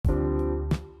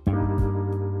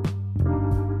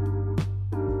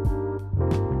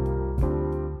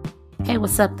Hey,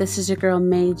 what's up? This is your girl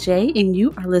May J, and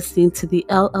you are listening to the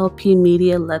LLP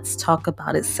Media Let's Talk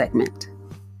About It segment.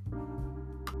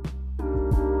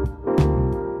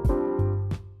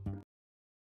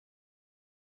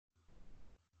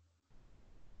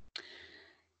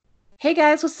 Hey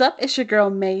guys, what's up? It's your girl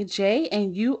May J,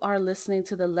 and you are listening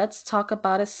to the Let's Talk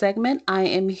About It segment. I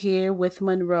am here with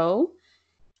Monroe.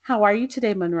 How are you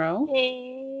today, Monroe?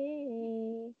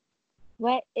 Hey,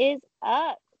 what is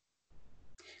up?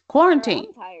 Quarantine.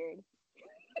 I'm tired.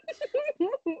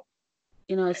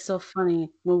 You know, it's so funny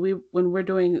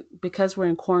because we're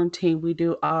in quarantine, we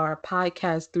do our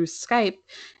podcast through Skype,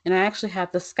 and I actually have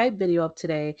the Skype video up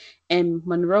today, and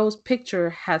Monroe's picture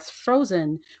has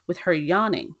frozen with her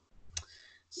yawning.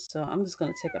 So I'm just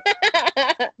gonna take a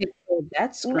picture of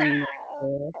that screen right there.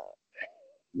 No.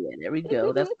 Yeah, there we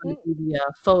go. That's gonna be the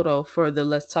photo for the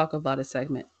Let's Talk About It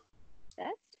segment.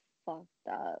 That's fucked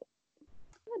up.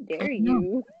 How I dare know.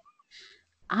 you?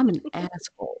 I'm an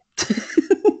asshole.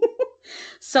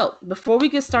 So before we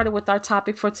get started with our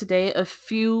topic for today, a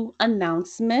few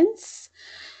announcements.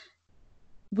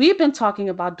 We've been talking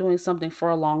about doing something for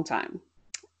a long time,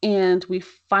 and we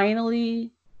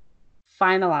finally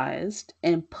finalized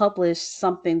and published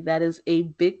something that is a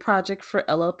big project for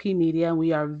LLP Media, and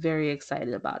we are very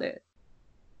excited about it.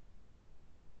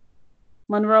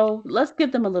 Monroe, let's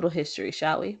give them a little history,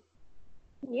 shall we?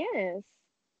 Yes.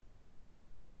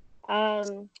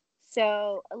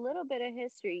 So a little bit of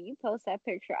history. You post that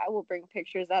picture, I will bring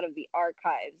pictures out of the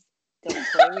archives. Don't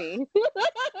play me.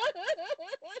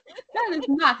 That is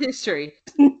not history.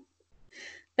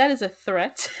 That is a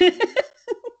threat. I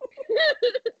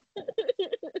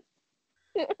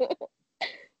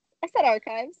said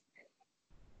archives.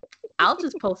 I'll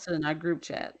just post it in our group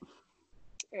chat.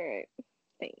 All right.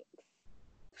 Thanks.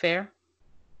 Fair?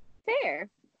 Fair.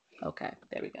 Okay,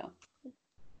 there we go.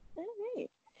 All right.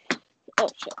 Oh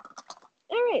shit.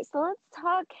 All right, so let's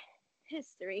talk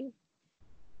history.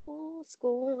 Old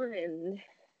school and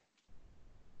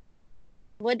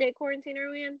what day quarantine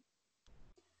are we in?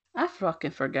 I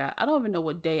fucking forgot. I don't even know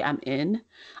what day I'm in.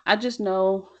 I just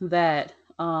know that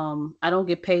I don't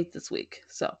get paid this week.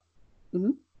 So,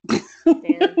 Damn.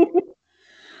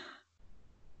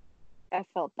 I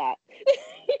felt that.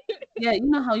 yeah, you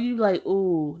know how you like,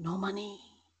 ooh, no money,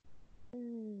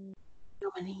 no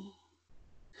money.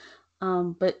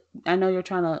 But I know you're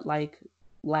trying to like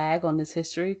lag on this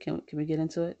history. Can we get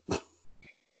into it?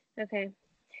 Okay,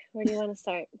 where do you want to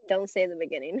start? Don't say the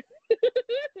beginning.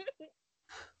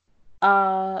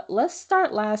 Let's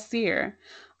start last year.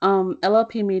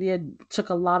 LLP Media took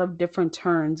a lot of different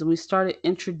turns and we started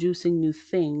introducing new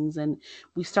things and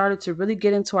we started to really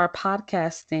get into our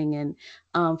podcasting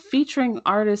and featuring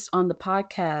artists on the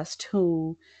podcast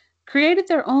who created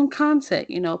their own content,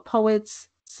 you know, poets,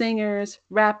 singers,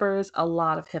 rappers, a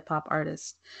lot of hip hop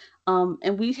artists.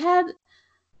 And we had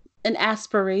an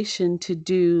aspiration to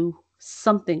do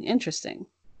something interesting.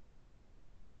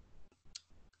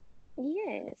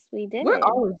 Yes, we did.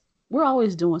 We're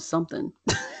always doing something.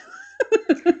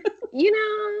 You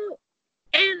know,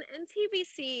 and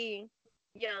TBC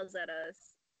yells at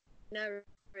us. Not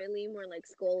really, more like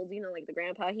scolds. You know, like the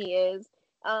grandpa he is.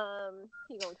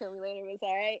 He gonna kill me later, but it's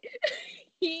all right.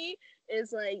 He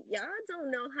is like, y'all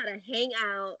don't know how to hang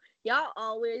out. Y'all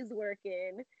always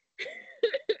working.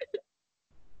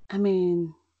 I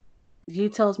mean, he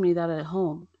tells me that at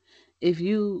home. If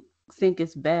you think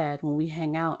it's bad when we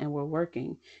hang out and we're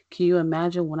working, can you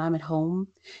imagine when I'm at home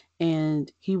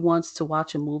and he wants to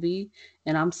watch a movie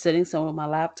and I'm sitting somewhere with my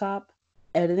laptop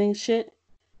editing shit?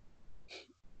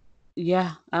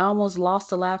 Yeah, I almost lost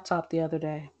the laptop the other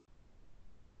day.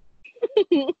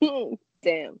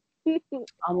 Damn.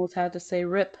 Almost had to say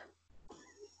rip.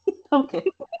 Okay.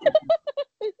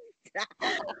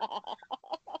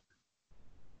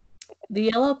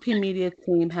 The LLP Media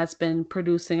team has been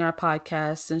producing our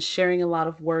podcasts and sharing a lot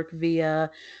of work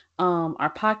via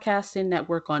our podcasting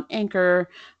network on Anchor,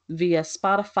 via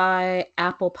Spotify,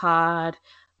 Apple Pod,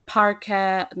 Pocket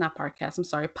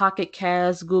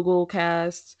Cast, Google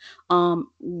Cast.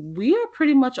 We are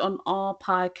pretty much on all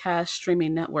podcast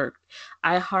streaming network,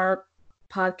 iHeart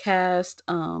Podcast.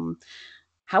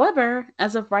 However,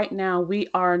 as of right now, we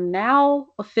are now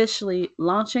officially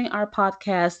launching our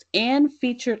podcast and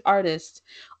featured artists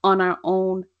on our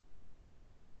own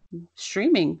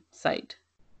streaming site.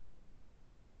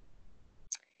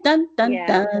 Dun dun Yeah.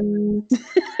 dun.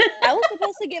 I was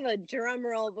supposed to give a drum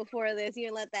roll before this. You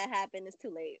didn't let that happen. It's too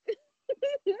late.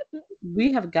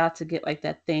 We have got to get like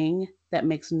that thing that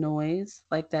makes noise,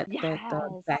 like that Yes.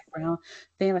 background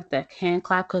thing, like that hand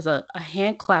clap, because a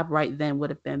hand clap right then would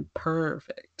have been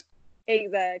perfect.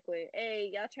 Exactly.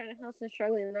 Hey, y'all trying to help some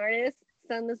struggling artists?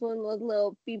 Send this one of those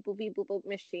little people boop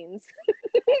machines.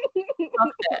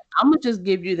 Okay, I'm gonna just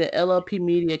give you the LLP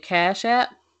Media Cash App.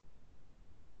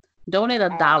 Donate a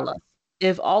dollar. Ass.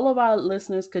 If all of our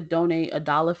listeners could donate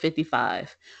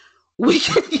 $1.55, we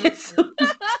can get some.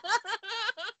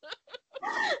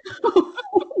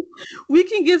 We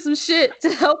can get some shit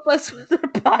to help us with our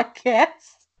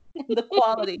podcast and the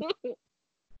quality.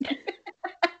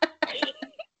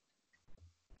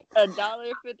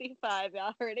 $1.55.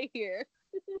 Y'all heard it here.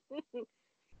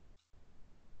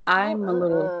 I'm a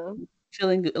little Uh.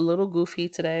 feeling a little goofy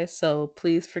today, so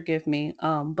please forgive me.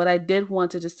 But I did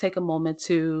want to just take a moment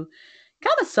to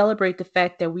kind of celebrate the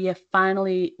fact that we are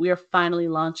finally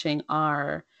launching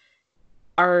our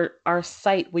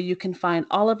site where you can find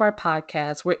all of our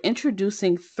podcasts. We're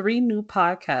introducing 3 new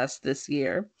podcasts this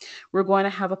year. We're going to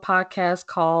have a podcast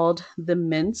called The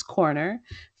Men's Corner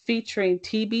featuring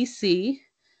TBC,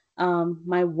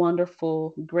 my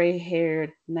wonderful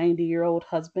gray-haired 90-year-old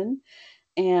husband,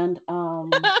 and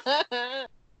I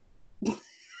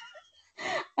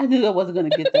knew I wasn't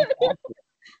going to get that far.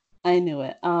 I knew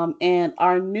it. And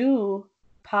our new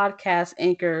podcast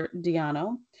anchor,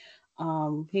 Diano.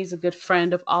 He's a good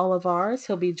friend of all of ours.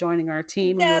 He'll be joining our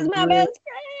team, and That's we're my really, best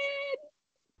friend.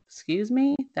 excuse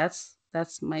me. That's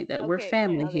my that we're Okay, my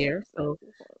family other here. best So,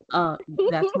 friend.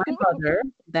 that's my brother.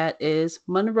 That is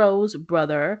Monroe's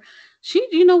brother.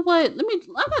 You know what?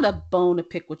 I got a bone to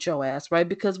pick with your ass, right?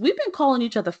 Because we've been calling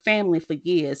each other family for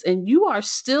years, and you are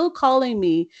still calling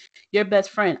me your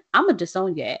best friend. I'm gonna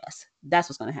disown your ass. That's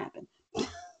what's gonna happen.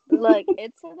 Look,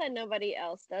 it's so that nobody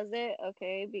else does it,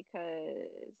 okay? Because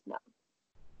no,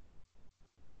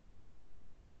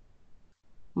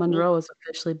 me. Monroe has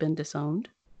officially been disowned.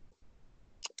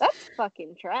 That's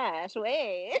fucking trash.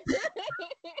 Wait.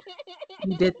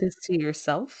 You did this to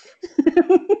yourself.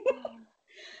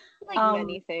 Like um,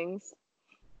 many things.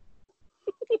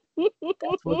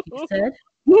 that's what he said.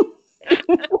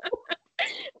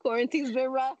 Quarantine's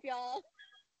been rough, y'all.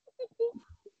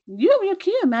 Can you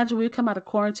imagine when you come out of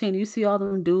quarantine, you see all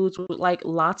them dudes with like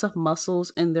lots of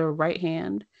muscles in their right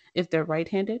hand if they're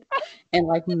right-handed, and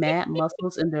like mad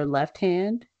muscles in their left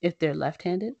hand if they're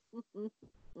left-handed.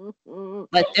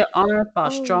 Like their arms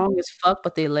about Oh. strong as fuck,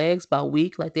 but their legs about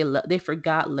weak. Like they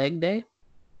forgot leg day.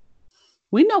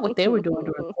 We know what they were doing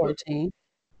during quarantine.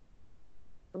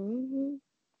 Mhm.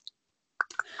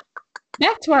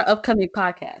 Back to our upcoming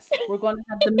podcast. We're going to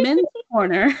have the men's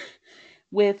corner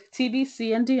with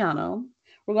TBC and Diano.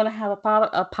 We're going to have a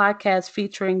podcast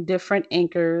featuring different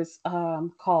anchors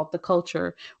called The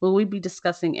Culture, where we be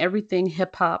discussing everything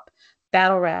hip hop,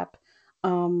 battle rap,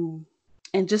 um,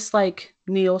 and just like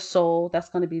neo soul. That's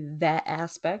going to be that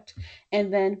aspect.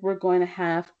 And then we're going to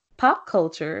have pop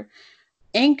culture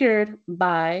anchored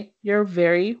by your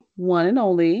very one and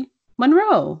only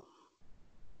Monroe.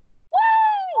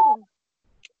 Woo!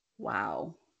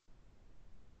 Wow.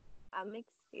 I'm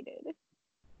excited.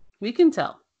 We can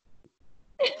tell.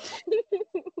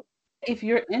 If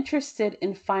you're interested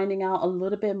in finding out a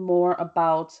little bit more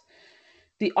about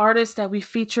the artists that we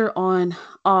feature on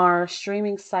our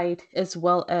streaming site, as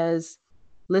well as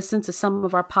listen to some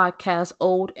of our podcasts,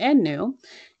 old and new,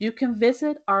 you can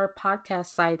visit our podcast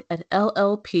site at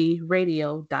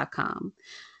llpradio.com.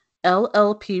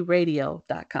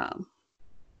 llpradio.com.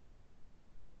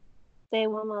 Say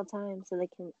it one more time so they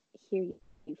can hear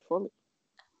you fully.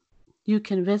 You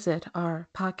can visit our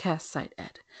podcast site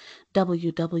at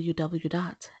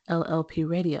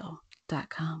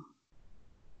www.llpradio.com.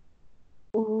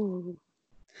 Ooh.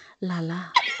 La la.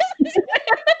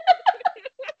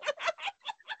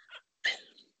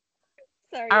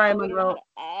 Sorry, All right, y'all. We don't know how Monroe. to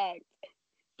act.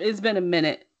 It's been a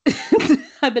minute.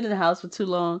 I've been in the house for too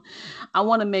long. I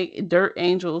want to make dirt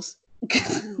angels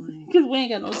because we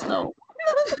ain't got no snow.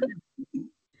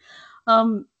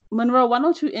 Monroe, why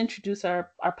don't you introduce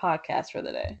our podcast for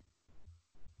the day?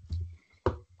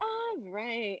 All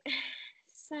right.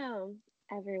 So,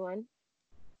 everyone,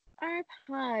 our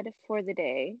pod for the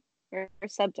day, or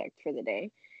subject for the day,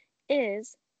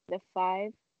 is the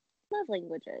 5 love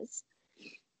languages.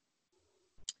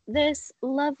 This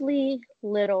lovely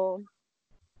little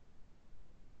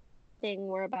thing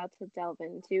we're about to delve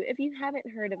into, if you haven't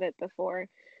heard of it before,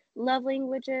 love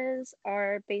languages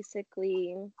are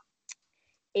basically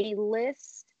a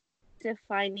list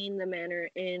defining the manner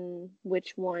in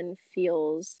which one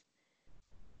feels,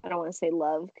 I don't want to say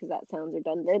love because that sounds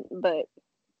redundant, but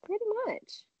pretty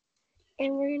much.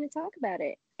 And we're going to talk about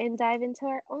it and dive into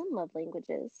our own love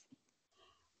languages.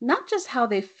 Not just how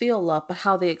they feel love, but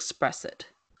how they express it.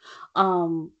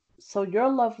 Um, So your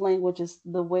love language is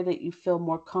the way that you feel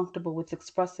more comfortable with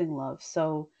expressing love.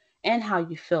 So, and how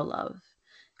you feel love.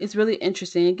 It's really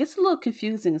interesting. It gets a little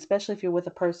confusing, especially if you're with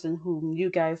a person whom you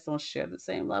guys don't share the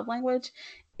same love language.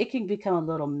 It can become a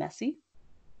little messy.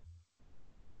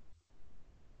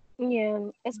 Yeah,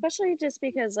 especially just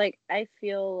because like I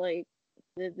feel like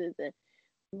the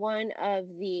one of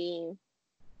the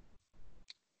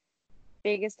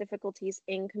biggest difficulties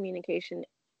in communication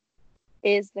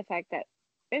is the fact that,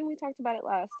 and we talked about it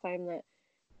last time, that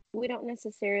we don't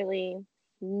necessarily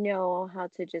know how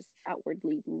to just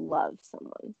outwardly love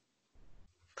someone.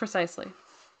 Precisely.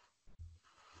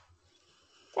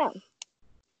 So,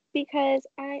 because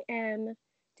I am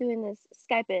doing this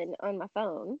Skyping on my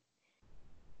phone,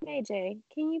 AJ,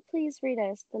 can you please read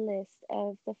us the list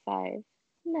of the 5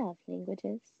 love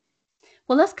languages?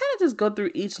 Well, let's kind of just go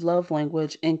through each love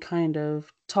language and kind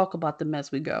of talk about them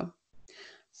as we go.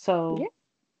 Yeah, So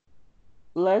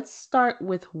let's start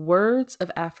with words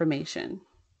of affirmation.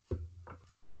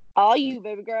 all you,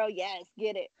 baby girl. Yes,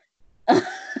 get it.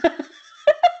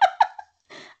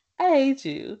 I hate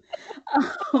you.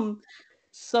 Um,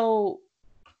 so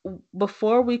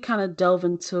before we kind of delve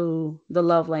into the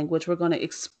love language, we're going to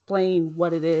explain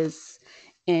what it is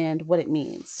and what it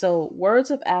means. So,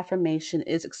 words of affirmation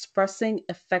is expressing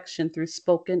affection through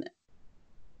spoken.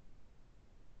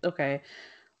 Okay,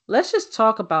 let's just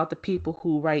talk about the people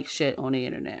who write shit on the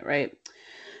internet, right?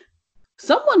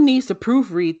 Someone needs to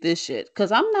proofread this shit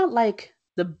because I'm not like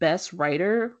the best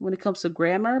writer when it comes to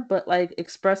grammar, but like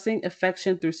expressing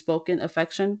affection through spoken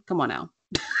affection, come on now.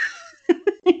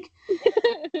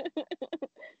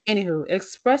 Anywho,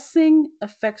 expressing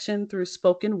affection through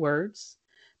spoken words,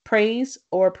 praise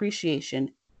or appreciation.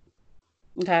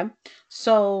 Okay.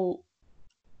 So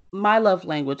my love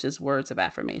language is words of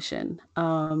affirmation.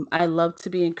 I love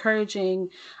to be encouraging.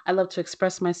 I love to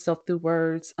express myself through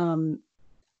words.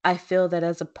 I feel that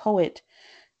as a poet,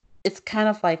 it's kind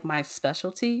of like my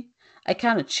specialty. I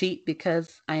kind of cheat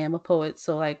because I am a poet.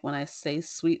 So like when I say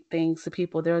sweet things to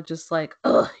people, they're just like,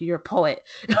 "Ugh, you're a poet."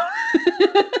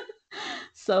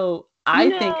 So I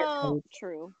think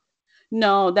True.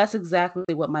 no, that's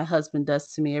exactly what my husband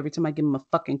does to me every time I give him a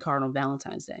fucking card on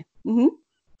Valentine's Day.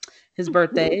 His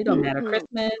birthday, don't matter,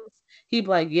 Christmas. He'd be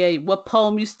like, "Yeah, what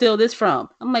poem you steal this from?"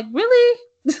 I'm like, "Really?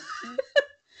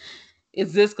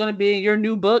 Is this gonna be in your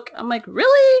new book?" I'm like,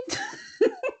 "Really?"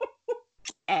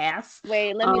 Ass.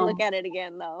 Wait, let me look Um, at it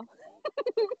again though.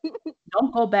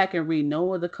 don't go back and read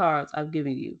no of the cards I've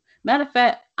given you. Matter of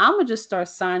fact, I'm gonna just start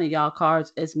signing y'all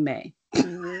cards as May.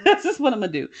 That's just what I'm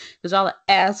gonna do because y'all are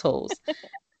assholes.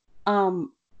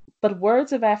 Um, but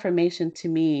words of affirmation to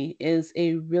me is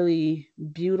a really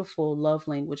beautiful love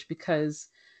language because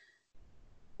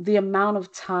the amount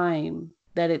of time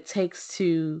that it takes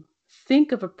to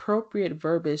think of appropriate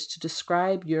verbiage to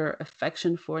describe your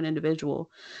affection for an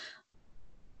individual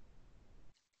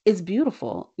is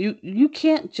beautiful. You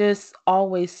can't just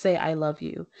always say I love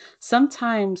you.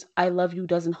 Sometimes I love you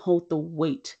doesn't hold the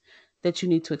weight that you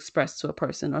need to express to a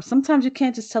person, or sometimes you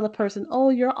can't just tell a person, "Oh,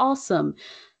 you're awesome,"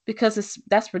 because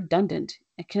that's redundant.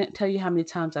 I can't tell you how many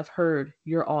times I've heard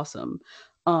 "you're awesome."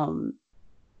 Um,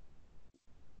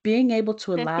 being able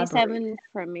to elaborate 57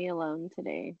 from me alone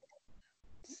today.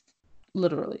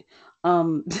 literally,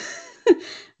 um,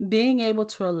 being able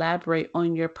to elaborate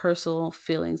on your personal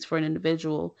feelings for an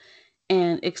individual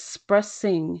and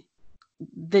expressing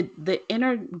the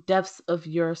inner depths of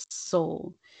your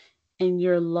soul and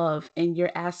your love and your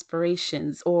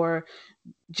aspirations or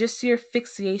just your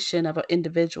fixation of an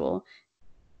individual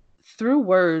through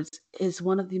words is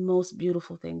one of the most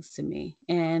beautiful things to me.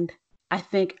 And I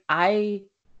think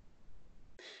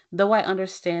though I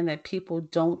understand that people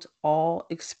don't all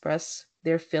express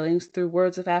their feelings through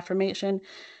words of affirmation,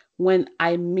 when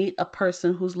I meet a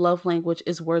person whose love language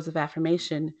is words of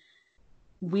affirmation,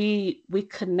 we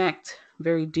connect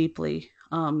very deeply.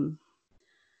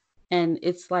 And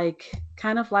it's like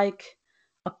kind of like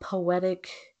a poetic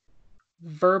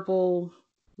verbal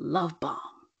love bomb.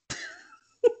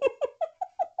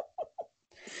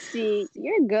 See,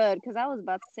 you're good because I was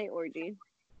about to say orgy.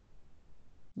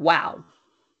 Wow.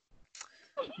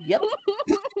 Yep.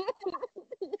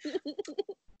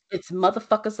 It's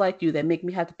motherfuckers like you that make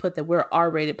me have to put that we're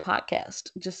R-rated podcast.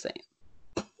 Just saying.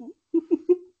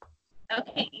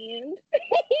 Okay, and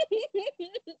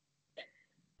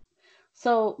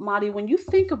So, Madi, when you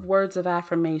think of words of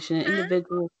affirmation,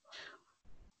 individual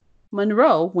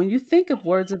Monroe, when you think of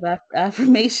words of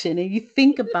affirmation and you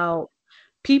think about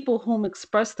people whom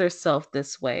express themselves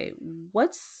this way,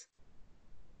 what's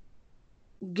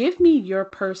give me your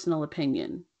personal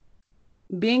opinion.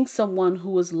 being someone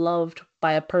who is loved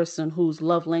by a person whose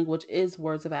love language is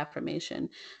words of affirmation,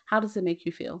 how does it make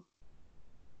you feel?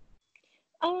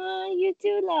 Oh, you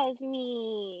do love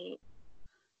me.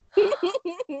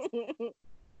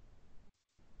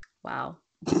 Wow.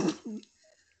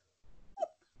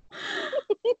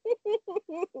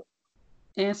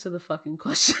 Answer the fucking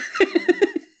question.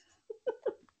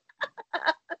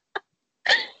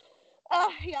 Oh,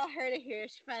 y'all heard it here.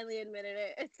 She finally admitted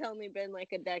it. It's only been like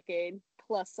a decade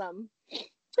plus some.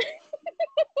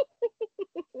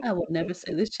 I will never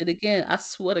say this shit again. I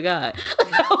swear to God.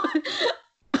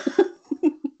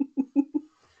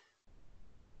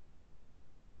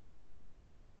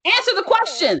 Answer the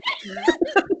question.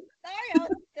 Sorry, I was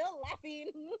still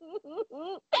laughing.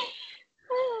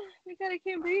 Oh my God, I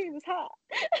can't breathe. It's hot.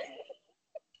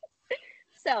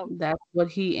 So, That's what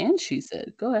he and she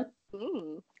said. Go ahead.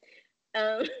 mm,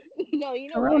 um, no, you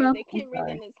know why Corona. they I'm can't breathe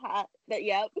in sorry. this hot. That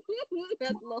yep,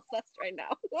 that's a little sus right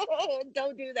now.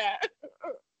 Don't do that.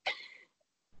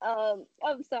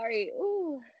 I'm sorry.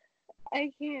 Ooh,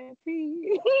 I can't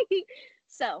breathe.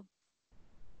 So,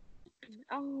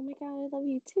 oh my God, I love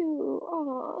you too.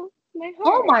 Oh, my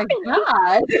Oh heart. my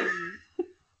God.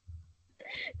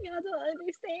 Y'all don't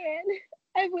understand.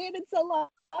 I've waited so long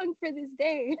for this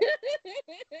day.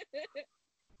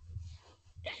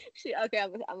 Okay,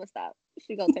 I'm gonna stop.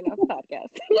 She gonna turn off the podcast.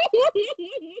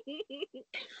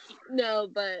 No,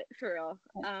 but for real.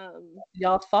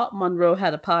 Y'all thought Monroe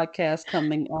had a podcast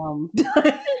coming.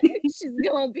 She's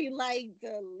gonna be like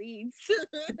delete.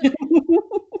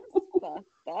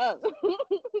 Fucked up.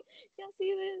 Y'all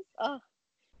see this? Oh,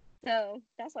 so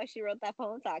that's why she wrote that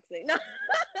poem toxic. No.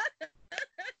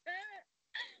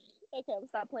 Okay, I'm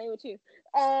stop playing with you.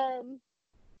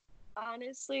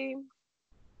 Honestly,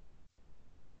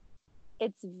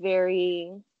 it's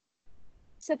very.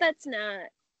 So that's not.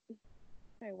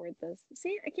 How do I word this?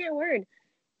 See, I can't word.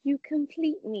 You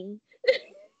complete me.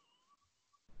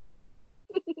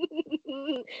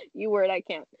 You word, I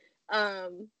can't.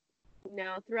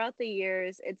 No, throughout the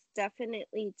years, it's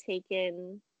definitely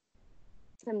taken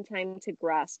some time to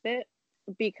grasp it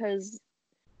because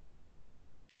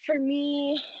for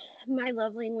me, my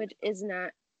love language is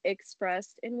not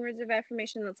expressed in words of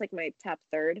affirmation. That's like my top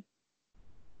third.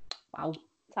 Wow.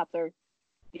 Top third.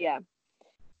 Yeah.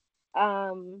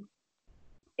 Um,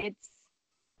 it's,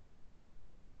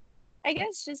 I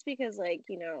guess, just because, like,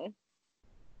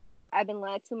 I've been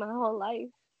lied to my whole life.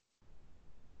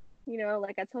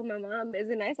 Like I told my mom, is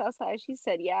it nice outside? She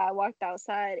said, yeah. I walked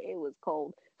outside. It was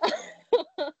cold.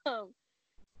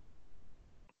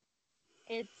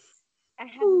 I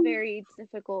have a very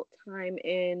difficult time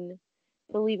in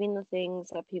believing the things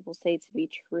that people say to be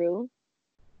true,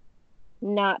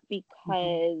 not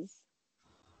because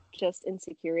just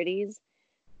insecurities,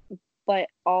 but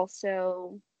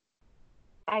also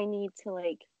I need to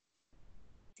like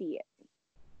see it.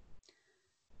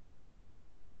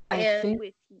 I And think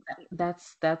with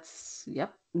that's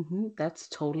yep. That's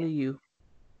yeah, totally you.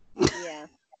 yeah.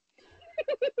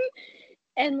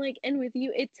 And with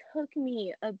you, it took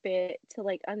me a bit to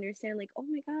like understand, like, oh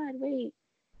my God, wait,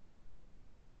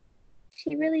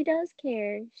 she really does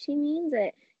care. She means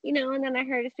it. And then I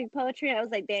heard her speak poetry. And I was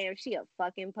like, damn, she a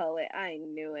fucking poet. I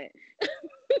knew it.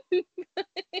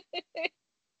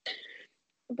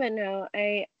 But no,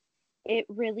 it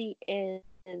really is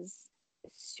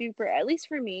super, at least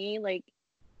for me, like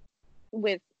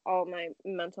with all my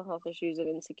mental health issues and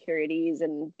insecurities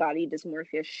and body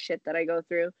dysmorphia shit that I go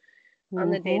through on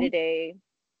the day to Mm-hmm. day,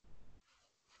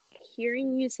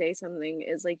 hearing you say something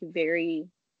is like very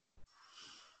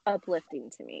uplifting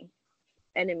to me.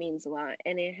 And it means a lot.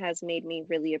 And it has made me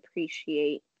really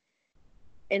appreciate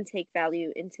and take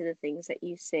value into the things that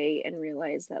you say and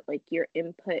realize that like your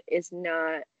input is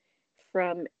not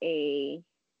from a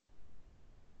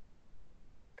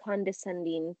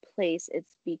condescending place.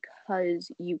 It's because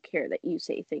you care that you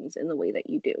say things in the way that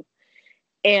you do.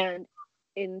 And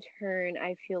in turn,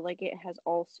 I feel like it has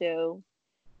also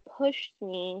pushed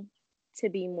me to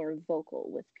be more vocal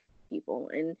with people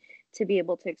and to be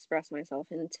able to express myself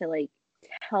and to like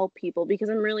tell people, because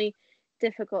I'm really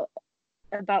difficult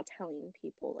about telling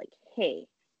people like, hey,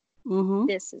 Mm-hmm.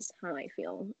 this is how I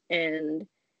feel and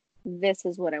this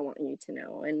is what I want you to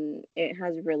know. And it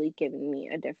has really given me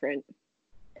a different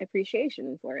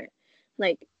appreciation for it.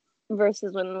 Like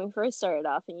versus when we first started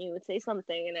off and you would say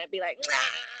something and I'd be like, nah.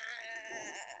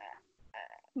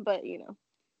 But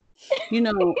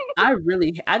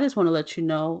I just want to let you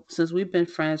know, since we've been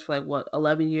friends for like what,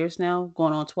 11 years now,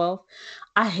 going on 12.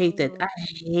 I hate that. Mm-hmm. I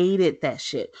hated that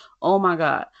shit. Oh my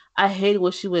God. I hated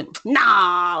when she went,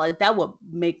 nah, like that would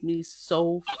make me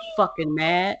so fucking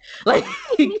mad. Like,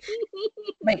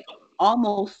 like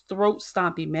almost throat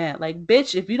stompy mad. Like,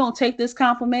 bitch, if you don't take this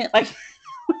compliment, like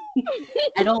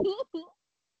I don't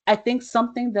I think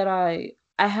something that I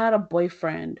had a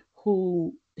boyfriend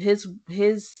who his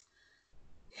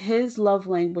love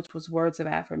language was words of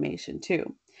affirmation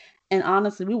too. And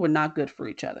honestly, we were not good for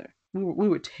each other. We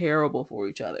were terrible for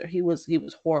each other. He was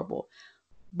horrible.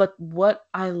 But what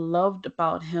I loved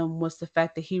about him was the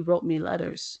fact that he wrote me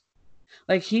letters.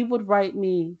 Like he would write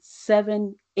me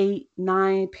 7, 8,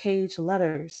 9 page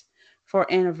letters for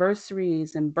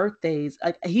anniversaries and birthdays.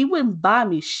 Like he wouldn't buy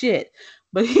me shit,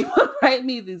 but he would write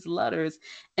me these letters,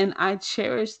 and I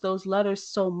cherished those letters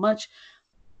so much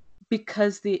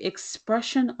because the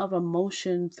expression of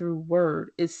emotion through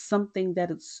word is something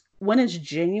that it's when it's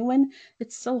genuine,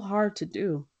 it's so hard to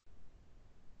do.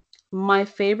 My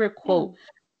favorite Yeah. quote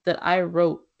that I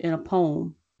wrote in a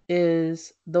poem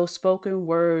is, though spoken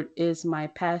word is my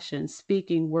passion,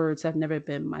 speaking words have never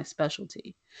been my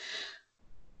specialty,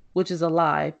 which is a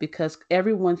lie because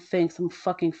everyone thinks I'm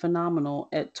fucking phenomenal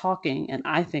at talking and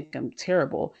I think I'm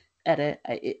terrible at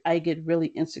it. I get really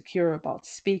insecure about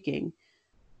speaking.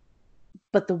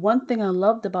 But the one thing I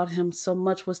loved about him so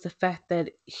much was the fact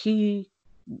that he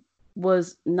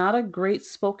was not a great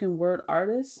spoken word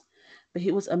artist, but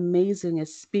he was amazing at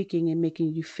speaking and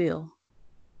making you feel.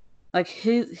 Like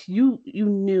you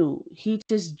knew he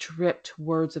just dripped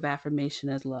words of affirmation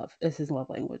as love as his love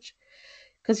language.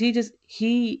 Cuz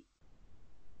he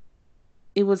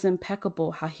it was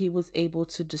impeccable how he was able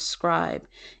to describe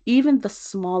even the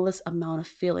smallest amount of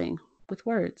feeling with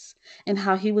words, and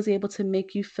how he was able to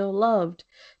make you feel loved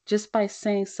just by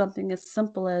saying something as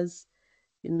simple as,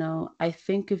 I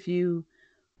think of you,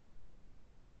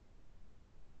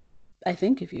 I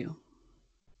think of you,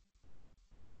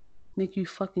 make you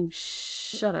fucking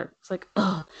shudder. It's like,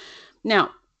 ugh.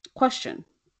 Now, question: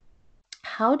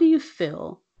 how do you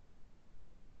feel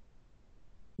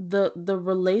the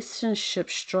relationship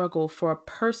struggle for a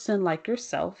person like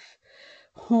yourself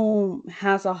who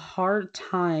has a hard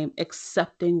time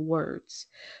accepting words,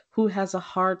 who has a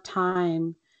hard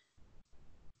time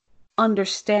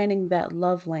understanding that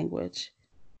love language?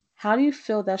 How do you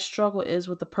feel that struggle is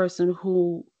with the person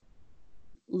who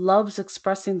loves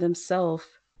expressing themselves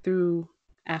through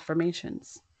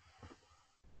affirmations?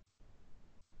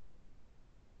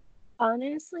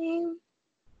 Honestly,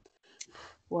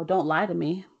 Well, don't lie to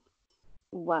me.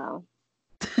 wow.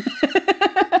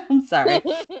 I'm sorry.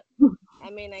 I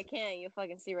mean, I can't. You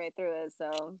fucking see right through it.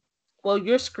 So, Well,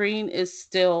 your screen is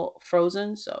still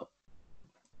frozen, so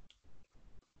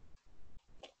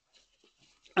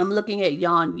I'm looking at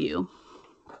Yawn You.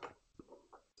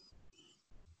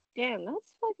 damn,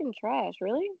 that's fucking trash.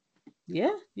 Really?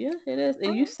 Yeah, yeah, it is.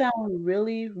 And you Okay. sound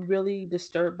really, really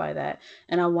disturbed by that.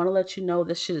 And I want to let you know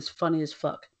this shit is funny as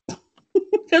fuck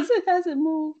because it hasn't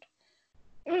moved.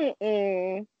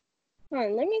 Mm-mm. Hold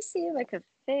on, let me see if I could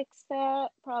fix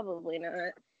that. Probably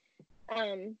not.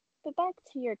 But back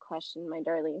to your question, my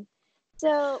darling.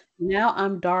 So, Now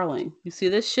I'm darling. You see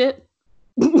this shit?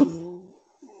 Tell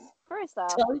first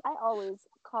off, I always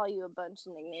call you a bunch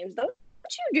of nicknames. Don't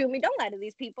you do me. Don't lie to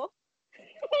these people.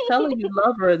 tell her you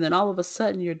love her, and then all of a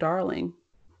sudden you're darling.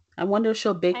 I wonder if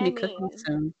she'll bake I me cookies mean,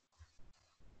 soon.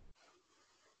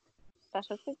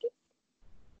 special cookies?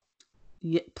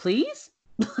 Yeah, please?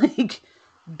 Like,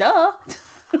 duh.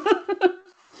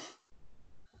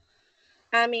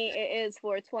 I mean, it is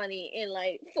 420 in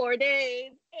like 4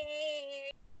 days.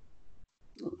 Hey.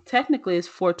 Technically, it's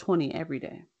 420 every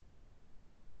day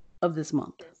of this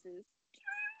month. This is,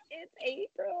 it's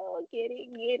April. Get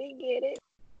it, get it, get it.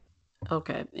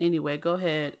 Okay. Anyway, go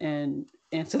ahead and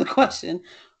answer the question.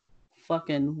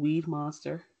 Fucking weed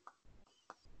monster.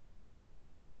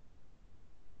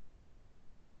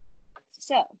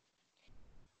 So,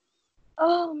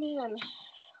 oh man,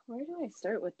 where do I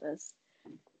start with this?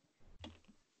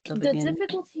 The The beginning.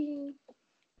 difficulty,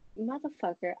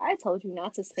 motherfucker. I told you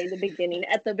not to say the beginning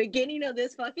at the beginning of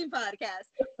this fucking podcast,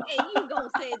 and you gonna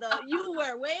say you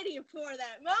were waiting for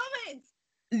that moment.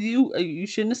 You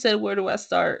shouldn't have said where do I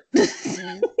start.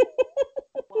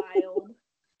 Wild,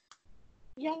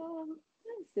 yeah.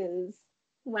 This is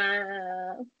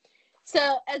wow.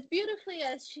 So, as beautifully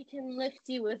as she can lift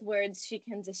you with words, she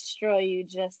can destroy you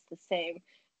just the same.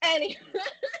 Anyway,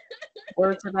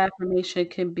 Words of affirmation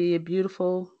can be a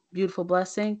beautiful, beautiful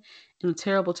blessing and a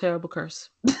terrible, terrible curse.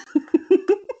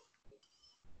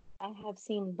 I have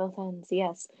seen both ends,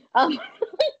 yes. Not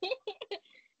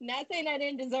saying I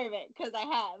didn't deserve it, because I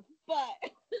have,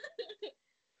 but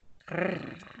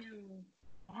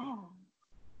wow.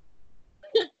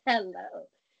 Hello.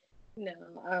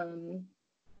 No,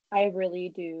 I really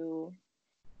do.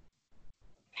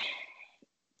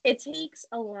 It takes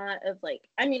a lot of like,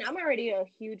 I mean, I'm already a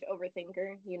huge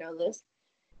overthinker, you know this,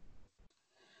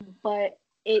 but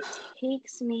it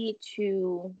takes me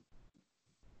to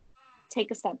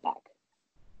take a step back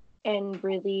and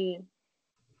really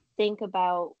think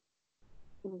about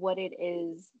what it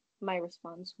is my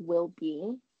response will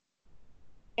be,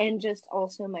 and just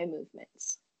also my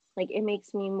movements. Like, it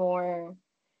makes me more,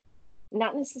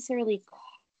 not necessarily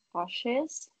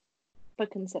cautious,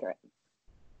 but considerate.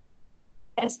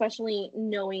 Especially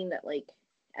knowing that, like,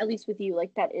 at least with you,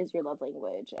 like, that is your love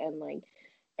language. And like,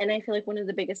 and I feel like one of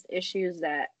the biggest issues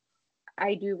that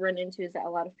I do run into is that a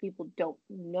lot of people don't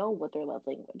know what their love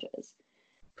language is.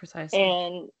 Precisely.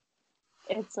 And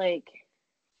it's like,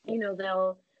 you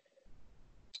know,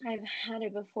 I've had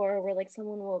it before where like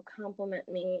someone will compliment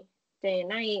me day and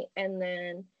night, and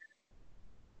then,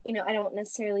 you know, I don't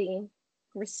necessarily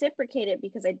reciprocate it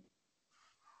because I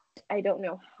don't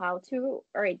know how to,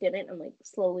 or I didn't. I'm like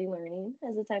slowly learning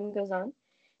as the time goes on.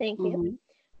 Thank you.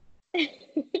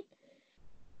 Mm-hmm.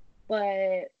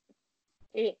 But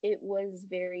it was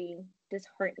very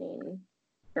disheartening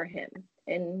for him.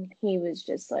 And he was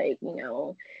just like, you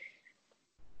know,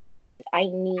 I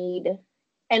need,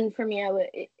 and for me, I would,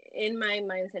 in my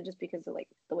mindset, just because of like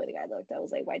the way the guy looked, I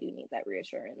was like, why do you need that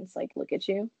reassurance? Like, look at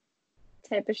you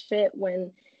type of shit.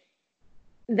 When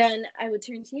then I would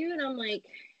turn to you and I'm like,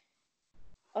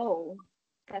 oh,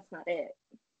 that's not it.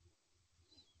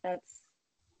 That's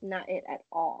not it at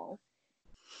all.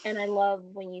 And I love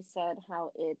when you said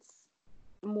how it's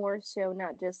more so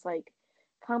not just like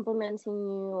complimenting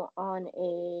you on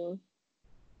a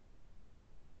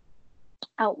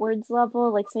outwards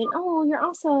level, like saying, oh, you're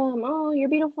awesome, oh, you're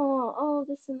beautiful, oh,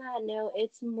 this and that. No,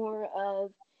 it's more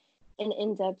of an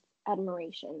in-depth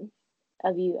admiration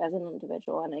of you as an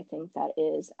individual, and I think that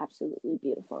is absolutely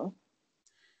beautiful.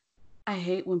 I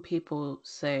hate when people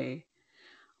say,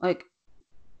 like,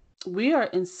 we are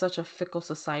in such a fickle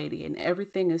society and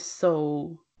everything is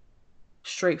so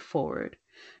straightforward.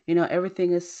 You know,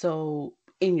 everything is so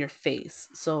in your face.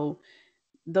 So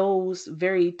those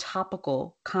very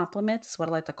topical compliments, what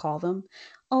I like to call them.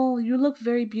 Oh, you look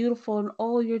very beautiful, and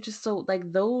oh, you're just so,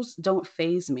 like, those don't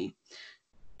phase me.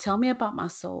 Tell me about my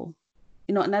soul.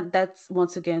 You know, and that's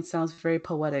once again sounds very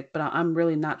poetic, but I'm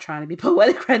really not trying to be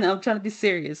poetic right now. I'm trying to be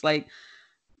serious. Like,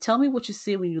 tell me what you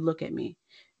see when you look at me,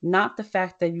 not the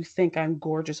fact that you think I'm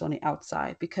gorgeous on the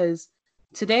outside, because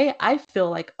today I feel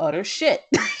like utter shit.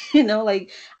 You know,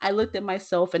 like, I looked at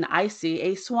myself and I see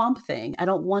a swamp thing. I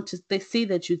don't want to see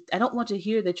that I don't want to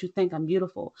hear that you think I'm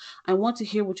beautiful. I want to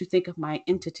hear what you think of my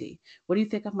entity. What do you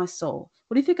think of my soul?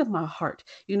 What do you think of my heart?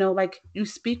 You know, like, you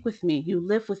speak with me, you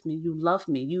live with me, you love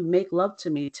me, you make love to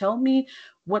me. Tell me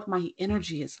what my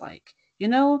energy is like. You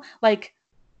know, like,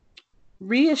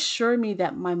 reassure me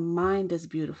that my mind is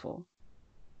beautiful.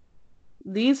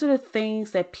 These are the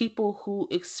things that people who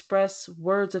express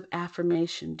words of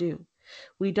affirmation do.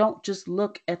 We don't just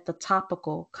look at the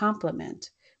topical compliment.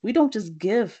 We don't just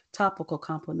give topical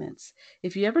compliments.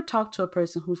 If you ever talk to a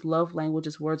person whose love language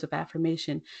is words of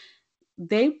affirmation,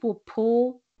 they will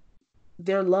pull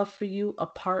their love for you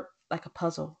apart like a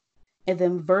puzzle and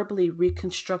then verbally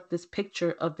reconstruct this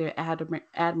picture of their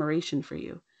admiration for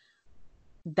you.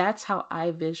 That's how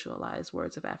I visualize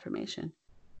words of affirmation.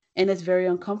 And it's very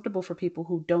uncomfortable for people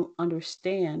who don't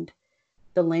understand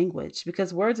the language,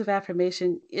 because words of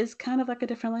affirmation is kind of like a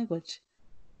different language.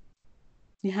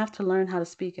 You have to learn how to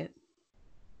speak it.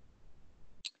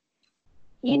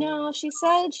 You know, she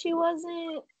said she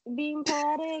wasn't being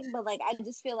poetic, but like I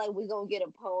just feel like we're gonna get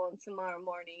a poem tomorrow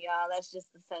morning, y'all. That's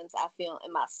just the sense I feel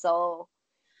in my soul.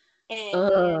 And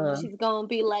Ugh. she's gonna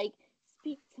be like,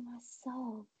 speak to my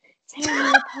soul, tear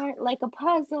me apart like a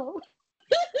puzzle.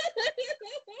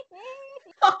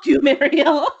 Fuck you,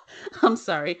 Marielle. I'm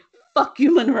sorry. Fuck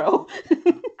you, Monroe.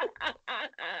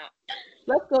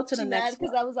 Let's go to the She mad next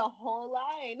because one. that was a whole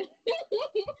line.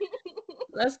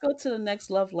 Let's go to the next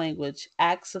love language,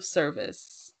 acts of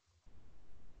service.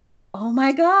 Oh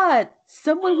my God.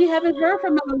 Someone we haven't heard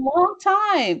from in a long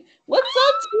time. What's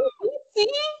up, TBC?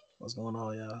 What's going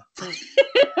on, y'all?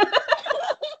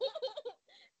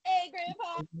 Hey,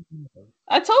 Grandpa.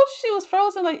 I told you she was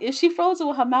frozen. Like, is she frozen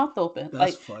with her mouth open? That's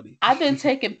Like, funny. I've been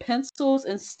taking pencils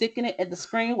and sticking it at the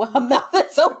screen with her mouth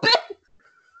is open.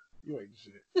 You ain't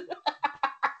shit.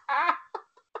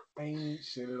 Ain't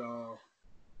shit at all.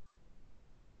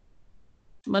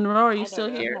 Monroe, are you I don't still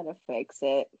know here? how to fix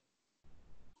it.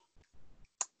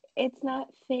 It's not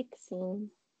fixing.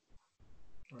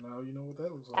 Well, now you know what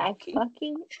that looks like. I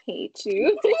fucking hate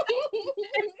you.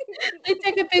 They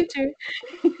take a picture.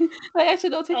 Like, actually,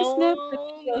 don't take a snap.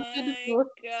 Oh Send it my to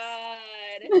god.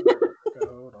 Okay,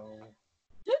 hold on.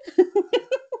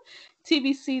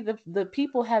 TBC, the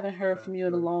people haven't heard Okay, from you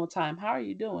in a look. long time. How are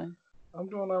you doing? I'm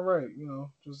doing all right.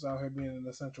 Just out here being an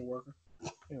essential worker.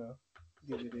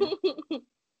 Getting it in.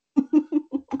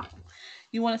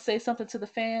 You want to say something to the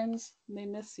fans? They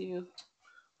miss you.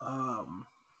 Um,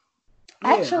 yeah,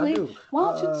 I Actually, do.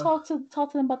 why don't you talk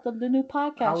to them about the new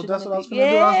podcast you're That's gonna what I was be? gonna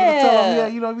do. I was gonna tell them, yeah,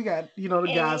 Yeah. we got, the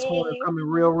guys corner Hey. coming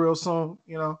real, real soon.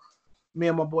 Me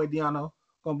and my boy Deano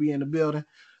gonna be in the building,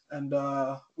 and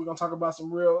we're gonna talk about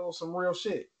some real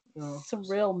shit. Some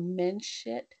real men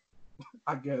shit.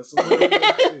 I guess some real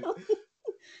shit.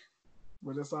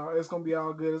 But it's gonna be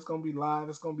all good. It's gonna be live.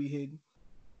 It's gonna be hidden.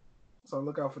 So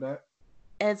look out for that.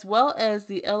 As well as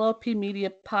the LLP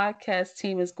Media podcast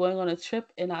team is going on a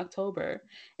trip in October,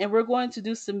 and we're going to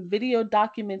do some video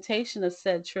documentation of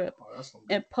said trip Oh, that's gonna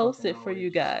be and post fucking it for you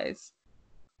outrageous. guys.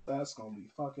 That's gonna be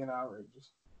fucking outrageous.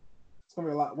 It's gonna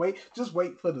be a lot. Just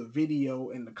wait for the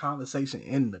video and the conversation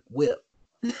in the whip.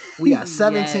 We got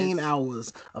 17 Yes,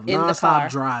 hours of in the nonstop car.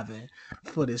 driving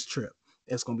for this trip.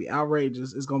 It's gonna be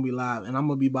outrageous. It's gonna be live, and I'm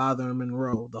gonna be bothering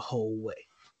Monroe the whole way.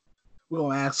 We're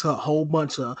gonna ask her a whole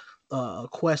bunch of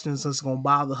questions that's gonna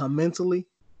bother her mentally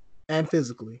and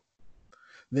physically.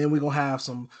 Then we're gonna have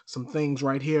some things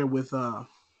right here with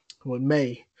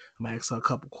May. I'm gonna ask her a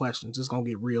couple questions. It's gonna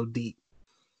get real deep.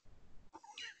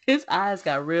 His eyes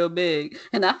got real big,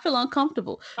 and I feel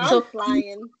uncomfortable. I'm So,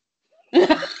 flying.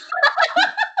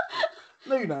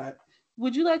 No, you're not.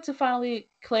 would you like to finally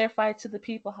clarify to the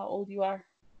people how old you are?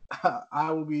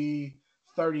 I will be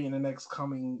 30 in the next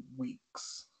coming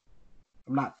weeks.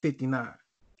 I'm not 59.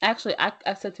 Actually,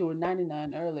 I said you were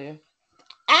 99 earlier.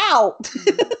 Ow!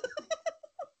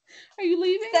 Are you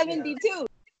leaving? 72.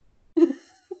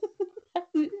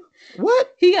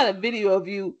 What? He got a video of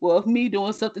you, well, of me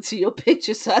doing something to your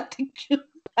picture, so I think you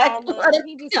I might know. let it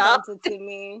He just go. sent it to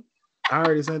me. I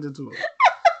already sent it to her.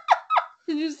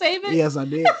 Did you save it? Yes, I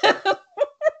did.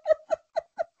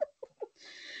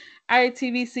 All right,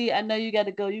 TVC, I know you got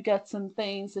to go. You got some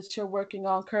things that you're working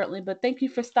on currently, but thank you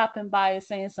for stopping by and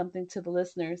saying something to the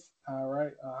listeners. All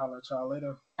right. I'll holler at y'all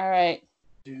later. All right.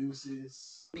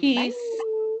 Deuces. Peace.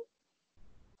 Bye.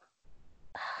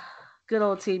 Good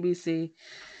old TBC.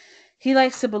 He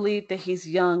likes to believe that he's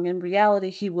young. In reality,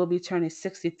 he will be turning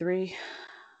 63.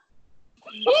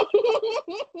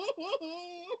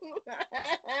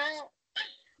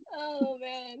 Oh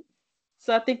man.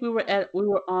 So I think we were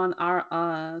on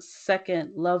our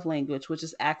second love language, which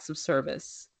is acts of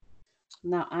service.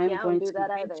 Now I'm Yeah, I don't going do to that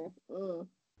read either. Mm.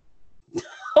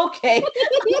 Okay.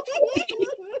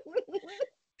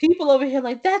 People over here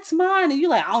like, that's mine. And you're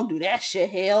like, I don't do that shit.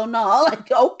 Hell no.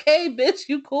 Like, okay, bitch,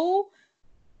 you cool?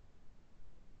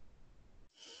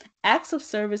 Acts of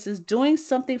service is doing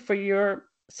something for your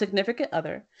significant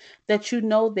other that you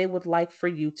know they would like for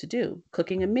you to do.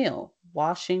 Cooking a meal,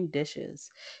 washing dishes,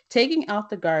 taking out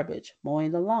the garbage,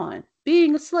 mowing the lawn,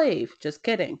 being a slave, just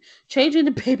kidding, changing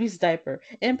the baby's diaper,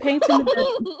 and painting the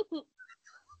bedroom.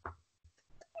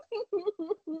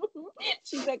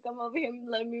 She's like, come over here and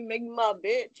let me make my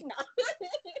bitch.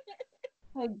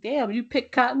 Like, damn, you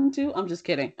pick cotton too? I'm just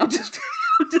kidding. I'm just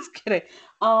I'm just kidding.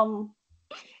 Um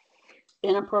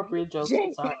Inappropriate jokes. I'm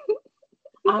Jay. sorry.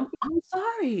 I'm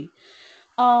sorry.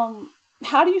 Um,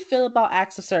 how do you feel about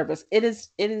acts of service? It is.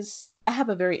 I have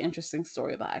a very interesting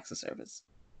story about acts of service.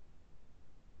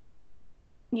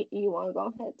 You want to go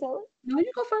ahead and tell No,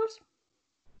 you go first.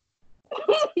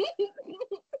 it?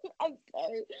 I'm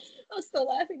sorry. I'm still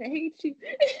laughing. I hate you.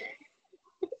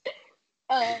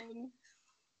 um.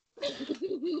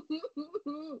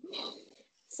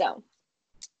 So,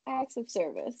 acts of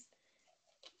service.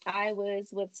 I was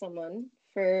with someone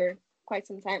for quite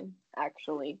some time,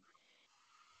 actually,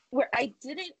 where I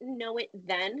didn't know it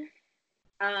then.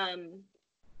 Um,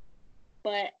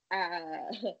 but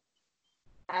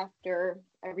after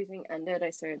everything ended, I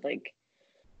started like,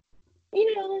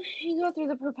 you go through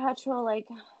the perpetual like,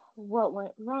 what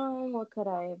went wrong? What could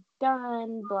I have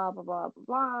done? Blah blah blah blah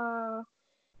blah.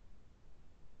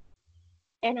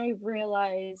 And I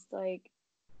realized like,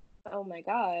 oh my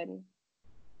god,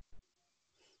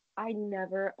 I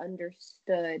never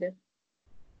understood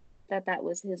that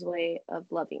was his way of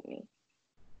loving me.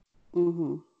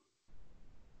 Mm-hmm.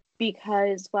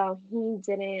 Because while he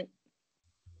didn't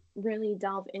really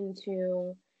delve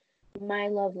into my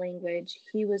love language,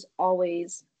 he was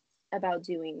always about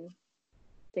doing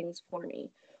things for me.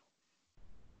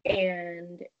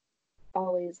 And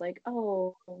always like,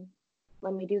 oh,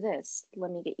 let me do this.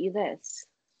 Let me get you this.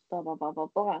 Blah, blah, blah, blah,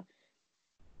 blah.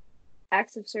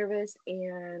 Acts of service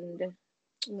and,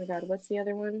 oh my God, what's the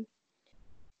other one?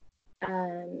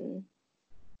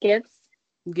 Gifts.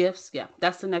 Gifts, yeah,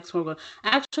 that's the next one.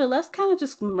 Actually, let's kind of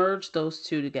just merge those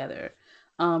two together.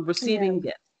 Yeah. Receiving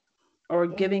gifts or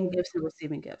giving Mm-hmm. gifts and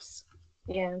receiving gifts.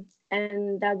 Yeah.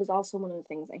 And that was also one of the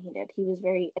things that he did. He was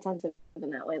very attentive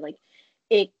in that way. Like,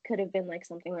 it could have been like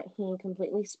something that he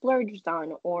completely splurged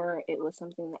on, or it was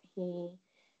something that he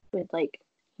would like,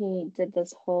 he did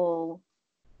this whole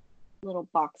little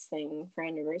box thing for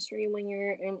anniversary one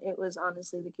year, and it was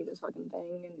honestly the cutest fucking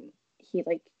thing. And he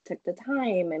like took the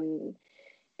time, and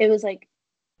it was like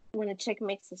when a chick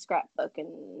makes a scrapbook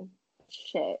and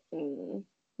shit, and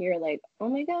you're like, oh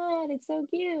my God, it's so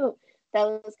cute. That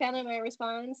was kind of my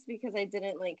response because I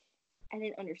didn't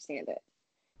understand it.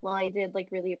 Well, I did like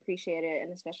really appreciate it,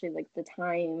 and especially like the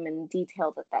time and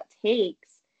detail that that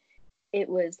takes. It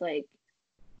was like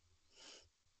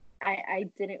I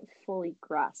didn't fully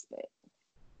grasp it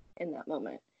in that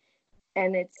moment,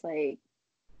 and it's like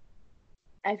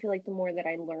I feel like the more that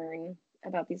I learn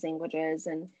about these languages,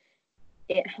 and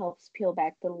it helps peel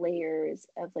back the layers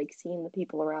of like seeing the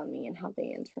people around me and how they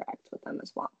interact with them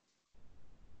as well.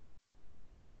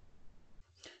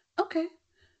 Okay,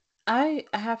 I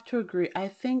have to agree. I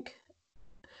think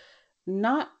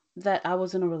not that I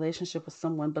was in a relationship with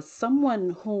someone, but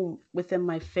someone whom within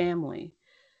my family,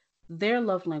 their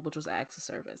love language was acts of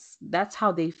service. That's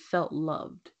how they felt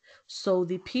loved. So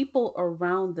the people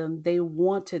around them, they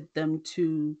wanted them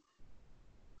to,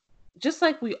 just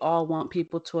like we all want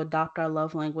people to adopt our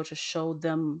love language or show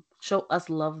us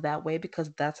love that way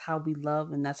because that's how we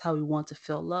love and that's how we want to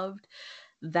feel loved.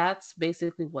 That's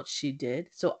basically what she did.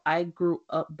 So I grew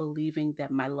up believing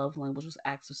that my love language was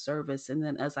acts of service. And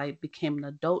then as I became an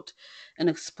adult and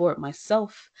explored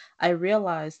myself, I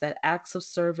realized that acts of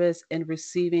service and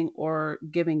receiving or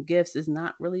giving gifts is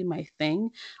not really my thing.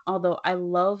 Although I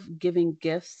love giving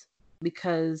gifts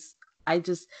because I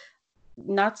just,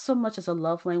 not so much as a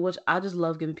love language. I just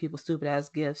love giving people stupid ass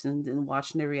gifts and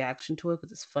watching their reaction to it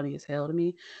because it's funny as hell to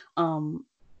me. Um,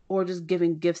 or just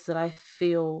giving gifts that I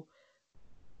feel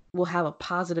will have a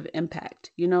positive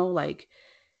impact. Like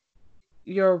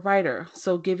you're a writer,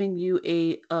 so giving you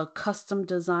a custom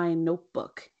design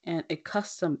notebook and a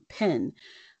custom pen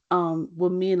will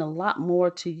mean a lot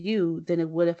more to you than it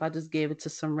would if I just gave it to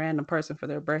some random person for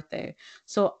their birthday.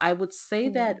 So I would say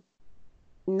Yeah. that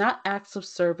not acts of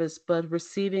service, but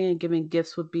receiving and giving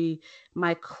gifts would be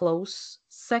my close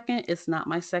second. It's not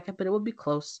my second, but it would be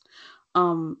close.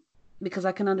 Um, because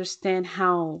I can understand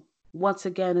how, once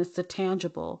again, it's the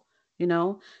tangible. You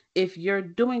know, if you're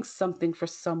doing something for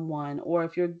someone or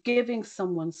if you're giving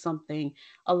someone something,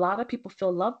 a lot of people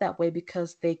feel love that way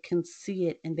because they can see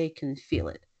it and they can feel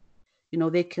it.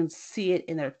 They can see it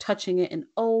and they're touching it, and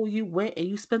oh, you went and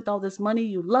you spent all this money,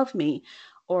 you love me.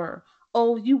 Or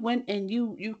oh, you went and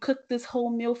you cooked this whole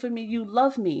meal for me, you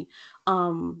love me.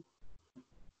 um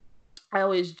I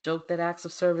always joke that acts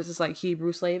of service is like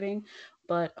Hebrew slaving,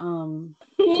 but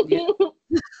yeah,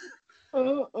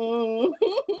 Mm-mm.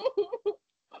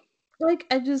 like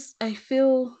I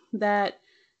feel that,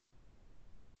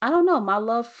 I don't know, my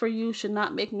love for you should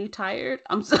not make me tired.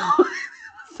 I'm so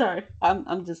sorry.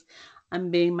 I'm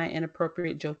being my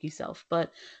inappropriate jokey self,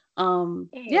 but yeah,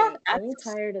 Hey, only acts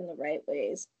of, tired in the right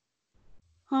ways.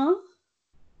 huh?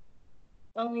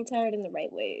 Only tired in the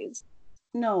right ways.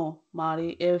 No,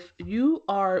 Marty, if you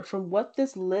are, from what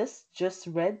this list just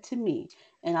read to me,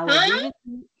 and I will Huh? read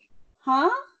it, huh?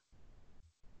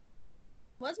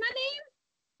 What's my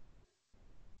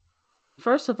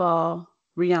First of all,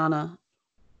 Rihanna,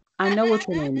 I know what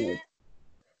your name is.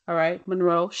 All right,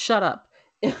 Monroe, shut up.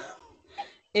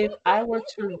 If I were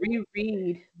to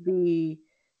reread the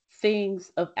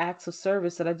things of acts of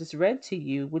service that I just read to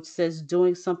you, which says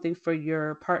doing something for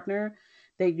your partner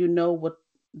that you know what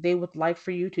they would like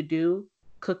for you to do,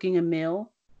 cooking a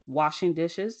meal, washing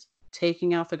dishes,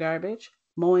 taking out the garbage,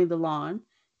 mowing the lawn,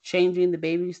 changing the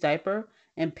baby's diaper,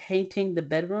 and painting the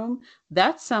bedroom,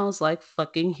 that sounds like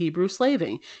fucking Hebrew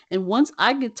slaving. And once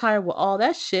I get tired with all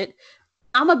that shit,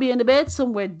 I'm gonna be in the bed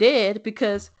somewhere dead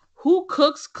because who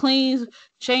cooks, cleans,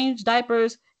 change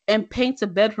diapers, and paints a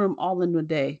bedroom all in a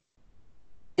day?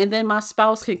 And then my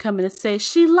spouse can come in and say,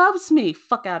 she loves me.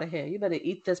 Fuck out of here. You better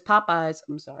eat this Popeyes.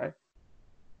 I'm sorry.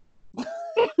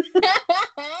 name?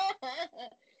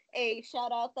 Hey,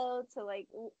 shout out though to like,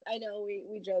 I know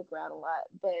we joke around a lot,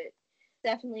 but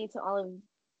definitely to all of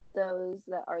those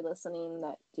that are listening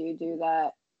that do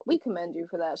that. we commend you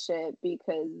for that shit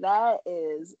because that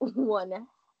is one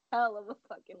hell of a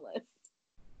fucking list.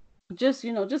 Just,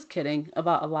 just kidding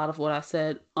about a lot of what I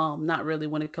said. Not really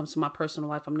when it comes to my personal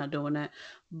life, I'm not doing that.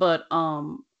 But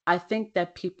I think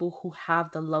that people who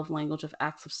have the love language of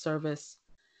acts of service,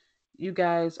 you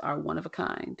guys are one of a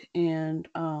kind. And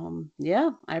yeah,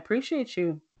 I appreciate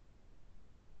you.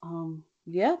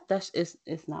 Yeah, that's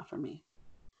it's not for me.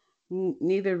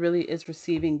 Neither really is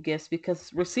receiving gifts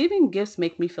because receiving gifts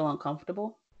make me feel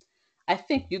uncomfortable. I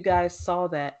think you guys saw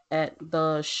that at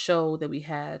the show that we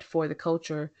had for the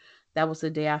culture. That was the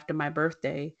day after my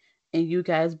birthday. And you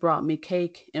guys brought me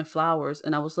cake and flowers.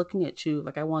 And I was looking at you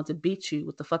like I wanted to beat you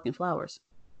with the fucking flowers.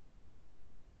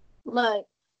 Look,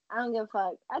 I don't give a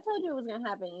fuck. I told you it was gonna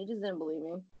happen. You just didn't believe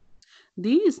me.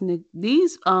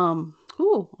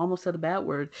 Almost said a bad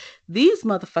word. These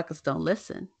motherfuckers don't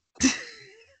listen.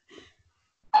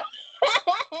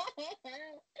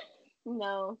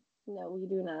 No, we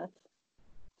do not.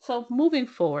 So moving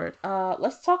forward,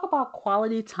 let's talk about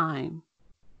quality time.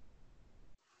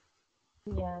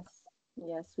 Yes,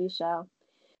 we shall.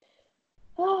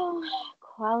 Oh, I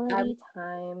quality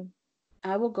time.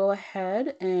 I will go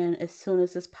ahead and as soon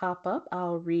as this pop up,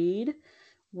 I'll read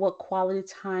what quality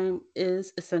time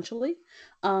is essentially.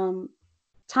 Um,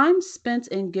 Time spent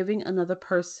in giving another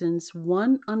person's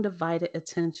one undivided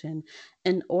attention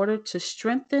in order to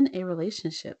strengthen a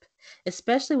relationship,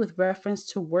 especially with reference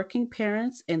to working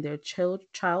parents and their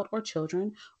child or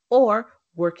children, or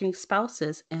working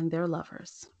spouses and their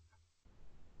lovers.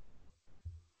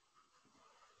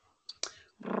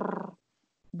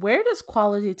 Where does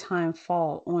quality time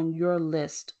fall on your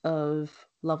list of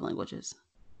love languages?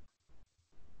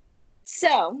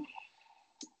 So,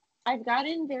 I've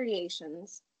gotten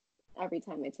variations every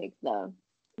time I take the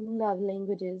love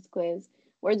languages quiz.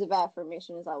 Words of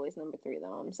affirmation is always number 3,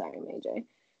 though. I'm sorry, Major.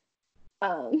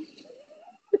 Um,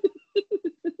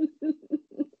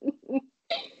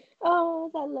 oh,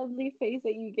 that lovely face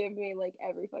that you give me like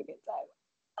every fucking time.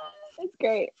 It's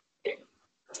great.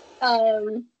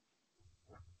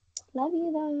 Love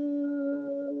you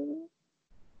though.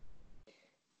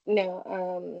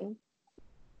 No,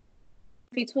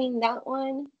 between that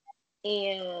one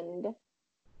and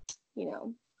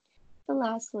the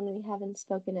last one we haven't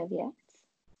spoken of yet.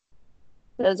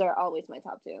 Those are always my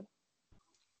top 2.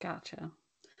 Gotcha.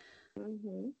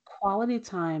 Mm-hmm. Quality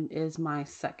time is my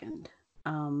second.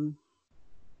 Um,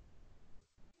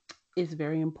 it's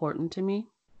very important to me.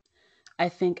 I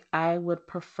think I would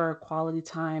prefer quality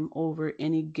time over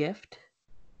any gift.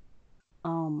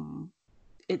 Um,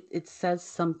 it says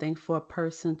something for a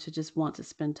person to just want to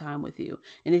spend time with you.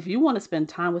 And if you want to spend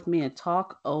time with me and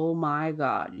talk, oh my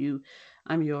God,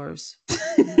 I'm yours.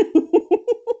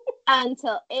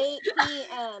 Until 8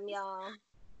 p.m., y'all.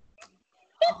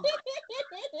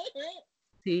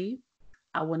 See,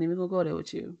 I wasn't even gonna go there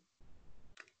with you.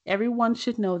 Everyone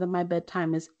should know that my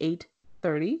bedtime is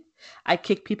 8:30. I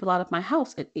kick people out of my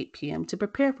house at 8 p.m. to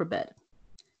prepare for bed.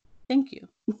 Thank you.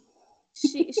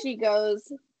 She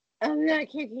goes, I'm not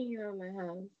kicking you out of my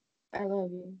house. I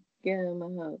love you. Get out of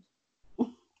my house.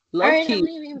 Low All right, key. I'm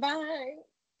leaving. Bye.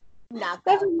 Not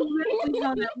That's that. exactly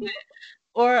how that went.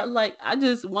 Or like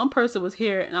one person was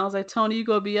here and I was like, Tony, you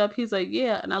gonna be up? He's like,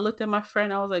 yeah. And I looked at my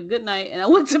friend, I was like, good night, and I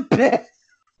went to bed.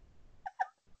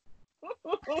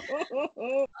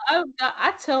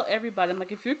 I tell everybody, I'm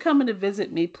like, if you're coming to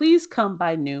visit me, please come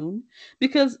by noon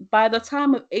because by the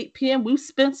time of 8 p.m., we've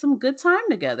spent some good time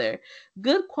together.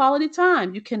 Good quality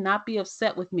time. You cannot be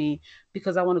upset with me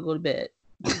because I want to go to bed.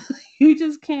 You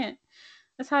just can't.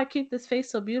 That's how I keep this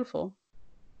face so beautiful.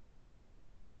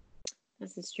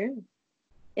 This is true.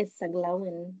 It's a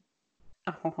glowing.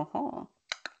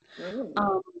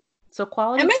 So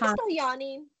quality Am I time. still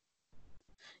yawning?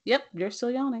 Yep, you're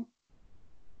still yawning.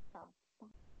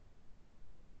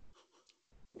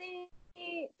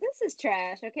 This is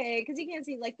trash, okay? Because you can't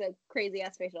see like the crazy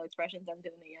ass facial expressions I'm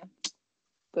doing to you.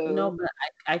 Boo. No, but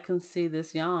I can see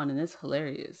this yawn and it's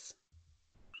hilarious.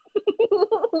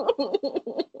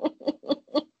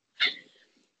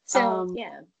 So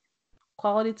yeah,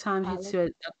 quality time hits you at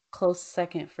a close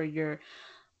second for your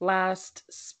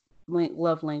last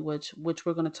love language, which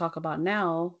we're going to talk about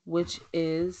now, which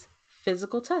is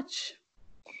physical touch.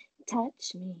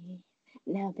 Touch me.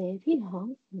 Now, baby,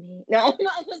 hold me. No,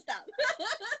 stop.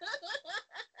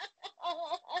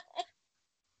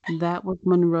 That was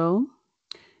Monroe.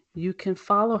 You can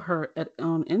follow her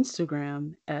on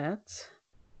Instagram at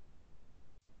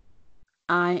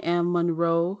I am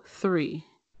Monroe 3.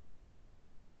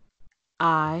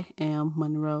 I am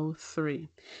Monroe 3.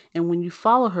 And when you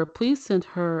follow her, please send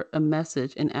her a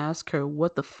message and ask her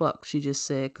what the fuck she just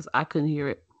said because I couldn't hear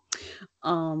it.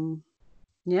 Um,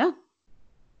 yeah,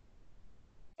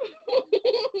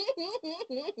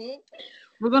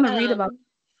 we're gonna read about um,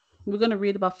 we're gonna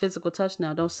read about physical touch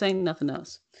now. Don't say nothing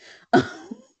else.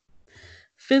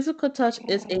 Physical touch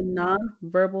is a okay.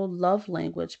 non-verbal love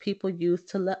language people use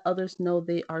to let others know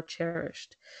they are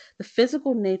cherished. The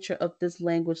physical nature of this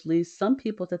language leads some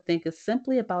people to think it's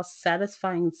simply about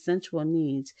satisfying sensual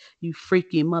needs. You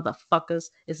freaky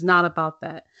motherfuckers. It's not about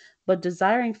that. But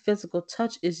desiring physical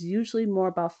touch is usually more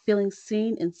about feeling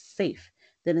seen and safe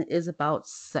than it is about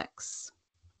sex.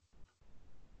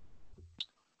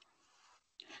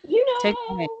 You Take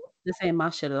it away. know, This ain't my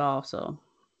shit at all, so.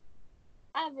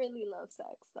 I really love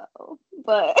sex though,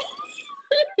 but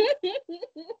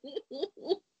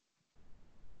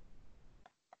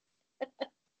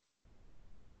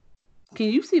Can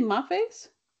you see my face?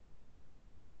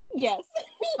 yes.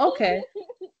 Okay,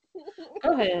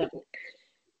 go ahead.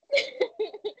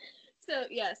 So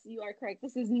yes, you are correct.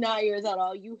 This is not yours at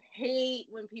all. You hate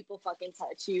when people fucking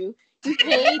touch you. You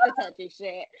hate the touching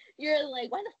shit. You're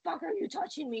like, why the fuck are you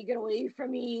touching me? Get away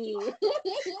from me.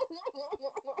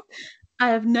 I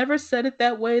have never said it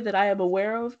that way that I am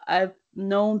aware of. I've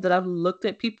known that I've looked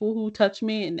at people who touch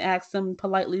me and asked them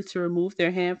politely to remove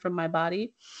their hand from my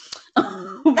body.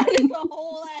 That is a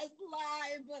whole ass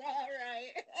lie, but all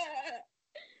right.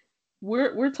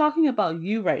 We're talking about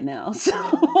you right now. So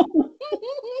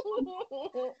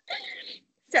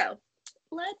So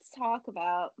let's talk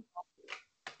about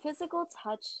physical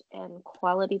touch and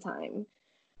quality time.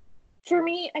 For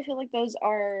me, I feel like those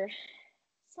are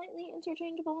slightly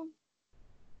interchangeable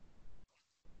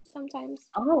sometimes.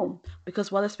 oh,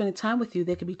 because while they're spending time with you,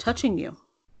 they could be touching you.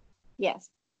 Yes,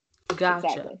 Gotcha.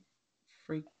 exactly.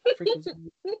 Freak freaky.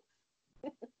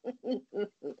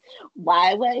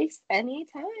 Why waste any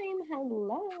time?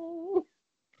 Hello.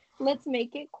 Let's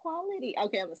make it quality.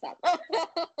 Okay, I'm gonna stop.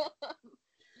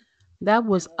 That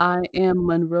was I am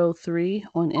Monroe 3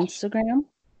 on Instagram.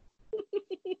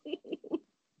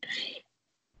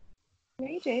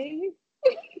 Ray J.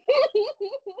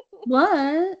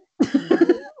 What?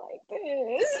 Like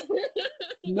this.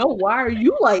 No, why are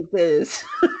you like this?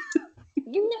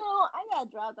 You know, I got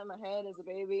dropped on my head as a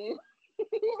baby.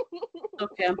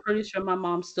 Okay, I'm pretty sure my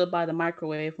mom stood by the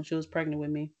microwave when she was pregnant with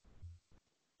me.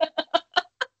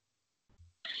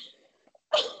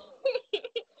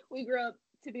 We grew up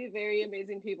to be very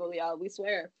amazing people, y'all. We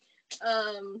swear.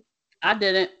 Um, I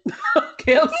didn't.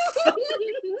 Okay,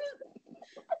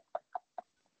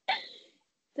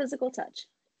 Physical touch.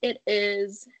 It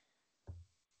is,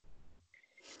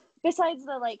 besides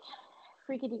the like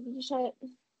freaky deaky shit,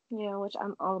 which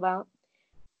I'm all about.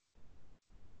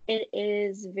 It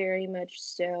is very much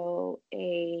so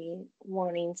a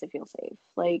wanting to feel safe,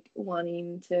 like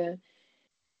wanting to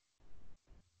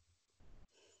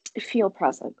feel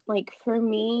present. Like for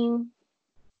me,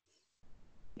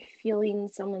 feeling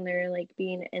someone there, like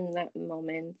being in that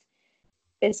moment,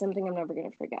 is something I'm never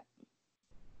gonna forget.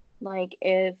 Like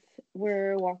if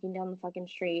we're walking down the fucking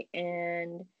street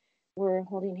and we're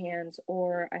holding hands,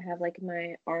 or I have like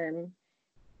my arm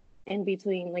in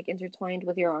between, like intertwined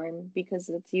with your arm, because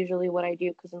it's usually what I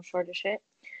do because I'm short as shit.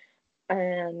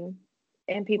 Um,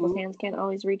 and people's hands can't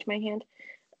always reach my hand.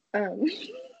 Um,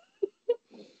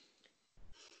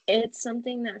 it's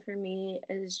something that for me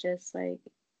is just like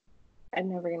I'm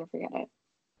never gonna forget it.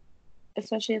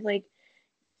 Especially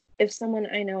if someone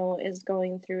I know is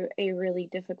going through a really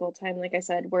difficult time. Like I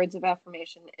said, words of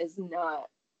affirmation is not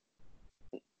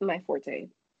my forte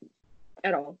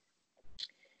at all.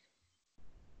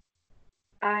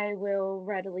 I will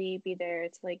readily be there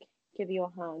to like give you a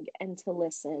hug and to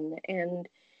listen and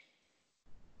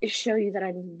show you that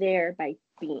I'm there by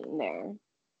being there.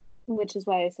 Which is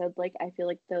why I said like I feel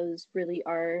like those really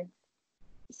are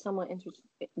somewhat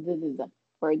the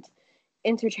words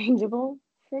interchangeable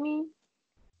for me,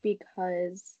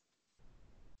 because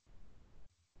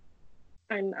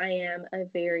I am a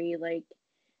very like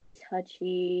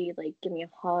touchy, like give me a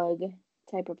hug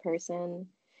type of person.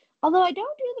 Although I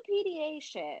don't do the PDA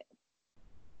shit.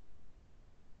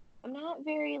 I'm not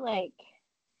very like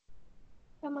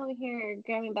come over here,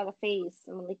 grab me by the face,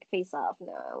 and lick your face off.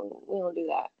 No, we don't do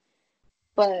that.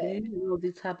 Do But you know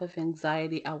the type of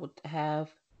anxiety I would have?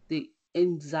 The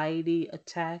anxiety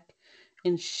attack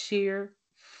and sheer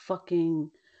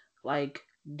fucking like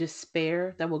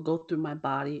despair that would go through my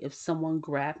body if someone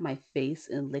grabbed my face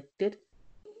and licked it.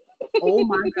 Oh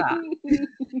my God.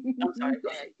 I'm sorry, go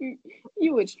ahead.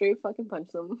 you would straight fucking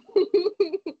punch them.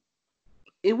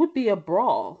 It would be a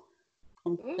brawl.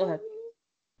 Go ahead.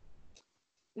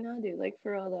 No, dude, like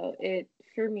for real though,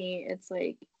 for me, it's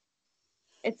like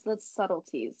it's the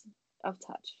subtleties of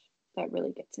touch. that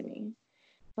really get to me.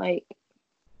 Like,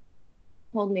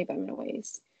 hold me by my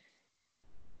waist,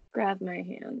 grab my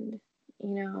hand, you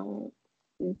know,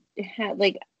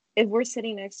 like if we're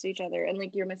sitting next to each other and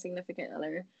like you're my significant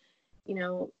other, you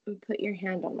know, put your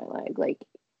hand on my leg, like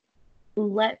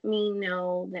let me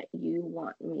know that you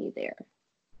want me there.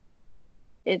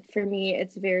 It for me,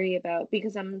 it's very about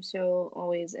because I'm so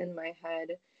always in my head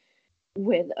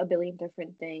with a billion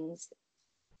different things.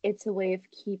 It's a way of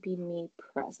keeping me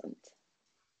present.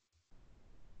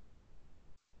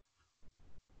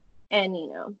 And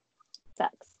you know,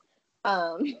 sex.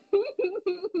 Um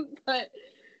but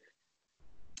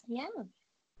yeah,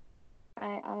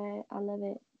 I love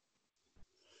it.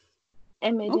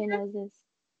 And MJ Okay. knows this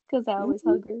because I always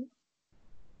Mhm. hug her.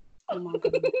 Oh my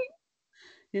God.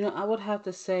 I would have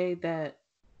to say that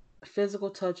physical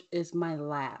touch is my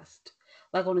last.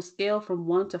 Like on a scale from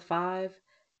 1 to 5,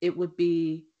 it would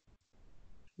be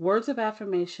words of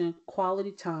affirmation,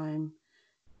 quality time.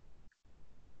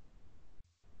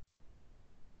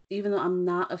 Even though I'm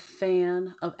not a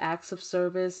fan of acts of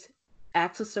service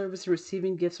and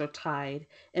receiving gifts are tied.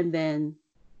 And then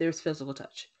there's physical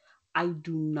touch. I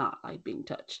do not like being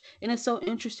touched. And it's so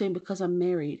interesting because I'm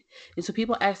married. And so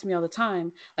people ask me all the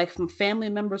time, like from family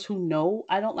members who know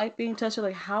I don't like being touched, they're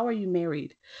like, how are you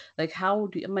married? Like, how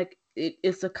do you, I'm like,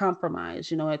 it's a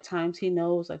compromise. At times he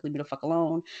knows, like, leave me the fuck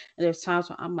alone. And there's times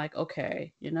when I'm like,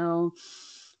 okay,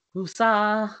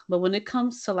 woosah. But when it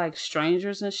comes to like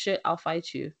strangers and shit, I'll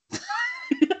fight you.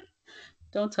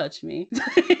 Don't touch me.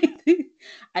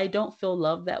 I don't feel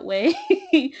love that way.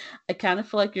 I kind of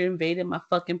feel like you're invading my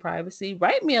fucking privacy.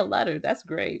 Write me a letter. That's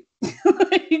great.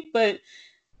 But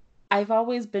I've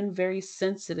always been very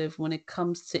sensitive when it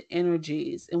comes to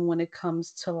energies and when it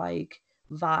comes to like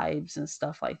vibes and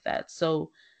stuff like that.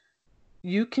 So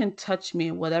you can touch me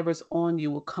and whatever's on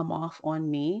you will come off on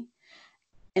me.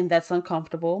 And that's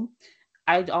uncomfortable.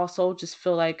 I also just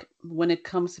feel like when it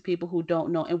comes to people who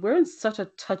don't know, and we're in such a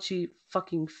touchy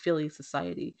fucking Philly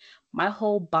society, my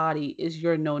whole body is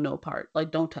your no part.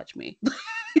 Like, don't touch me.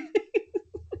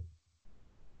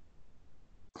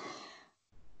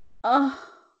 uh,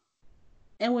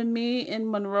 and when me and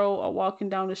Monroe are walking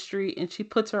down the street and she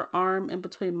puts her arm in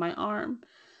between my arm,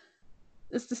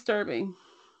 it's disturbing.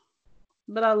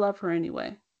 But I love her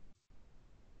anyway.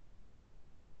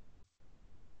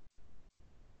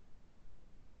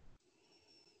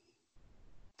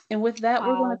 And with that,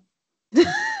 we're going Wow.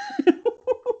 to.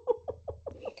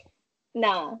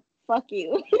 Nah, fuck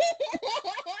you.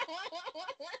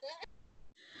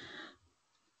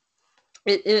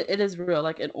 It is real.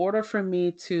 Like, in order for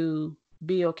me to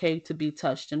be okay to be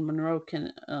touched, and Monroe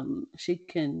can, she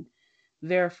can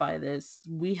verify this,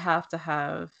 we have to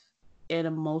have an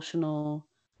emotional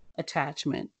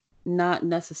attachment, not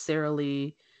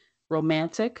necessarily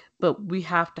romantic, but we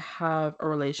have to have a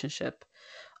relationship,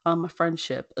 a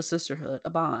friendship, a sisterhood, a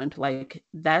bond. Like,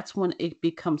 that's when it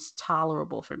becomes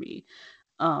tolerable for me.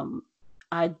 um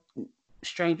I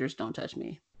Strangers don't touch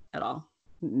me at all.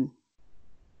 Mm-mm.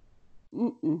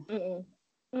 Mm-mm. Mm-mm.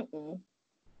 Mm-mm.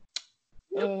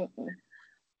 Yep. Mm-mm. But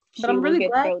She I'm will really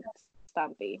get glad. throat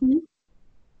stumpy. Mhm.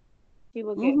 She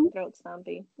will get Mhm. throat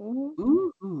stumpy. Mm-hmm.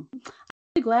 Mhm.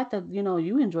 Really glad that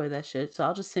you enjoy that shit. So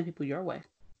I'll just send people your way.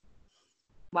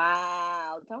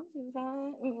 Wow, don't do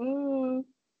that. Mm-mm.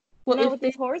 Well, Not if with they,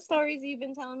 these horror stories you've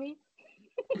been telling me.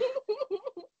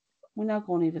 we're not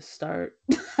going to even start.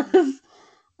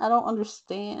 I don't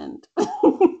understand.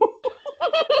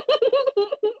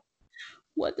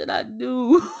 What did I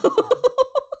do?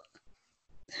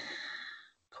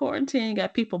 Quarantine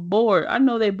got people bored. I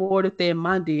know they bored if they're in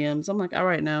my DMs. I'm like, all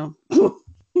right now.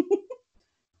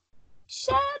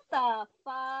 Shut the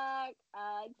fuck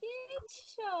up. Get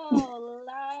your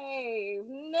life.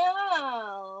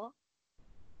 No.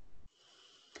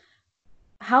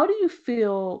 How do you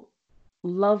feel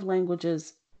love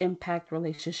languages impact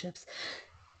relationships?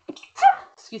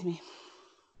 Excuse me.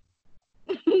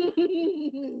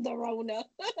 The Rona.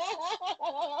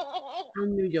 I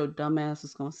knew your dumbass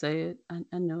was gonna say it.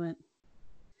 I knew it.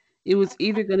 It was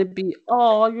either gonna be,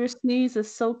 "Oh, your sneeze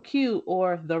is so cute,"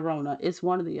 or the Rona. It's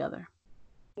one or the other.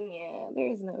 Yeah, there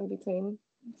is no in between.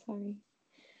 I'm sorry.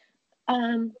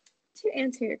 Um, to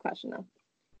answer your question though,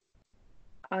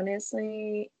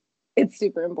 honestly, it's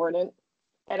super important.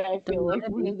 And I Don't feel lie like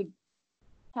to one me. of the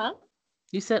huh?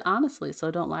 You said honestly,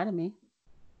 so don't lie to me.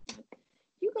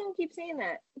 You gonna keep saying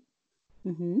that.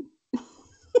 Hmm.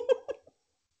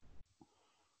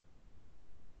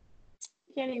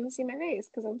 You can't even see my face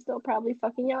because I'm still probably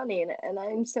fucking yawning and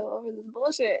I'm still over this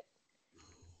bullshit.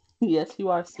 Yes, you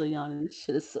are still young, and this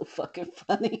shit is so fucking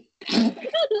funny.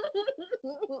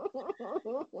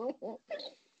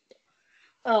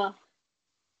 uh,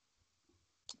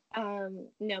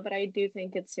 no, but I do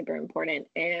think it's super important.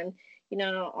 And,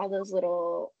 all those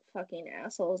little fucking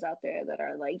assholes out there that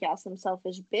are like, y'all some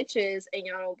selfish bitches and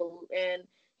y'all don't believe,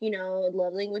 and,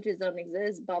 love languages don't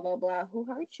exist, blah, blah, blah. Who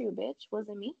hurt you, bitch? Was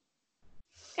it me?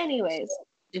 Anyways.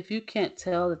 If you can't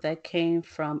tell that that came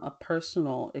from a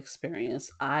personal experience,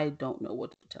 I don't know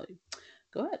what to tell you.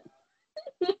 Go ahead.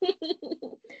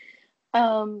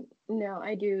 No,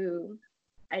 I do.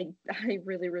 I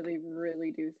really, really,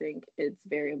 really do think it's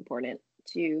very important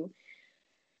to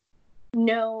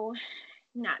know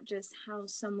not just how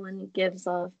someone gives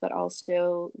love, but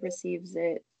also receives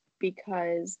it,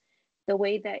 because the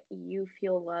way that you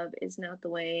feel love is not the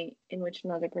way in which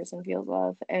another person feels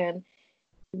love. And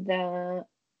the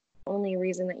only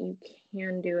reason that you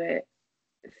can do it,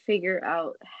 figure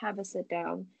out, have a sit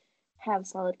down, have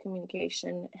solid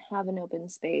communication, have an open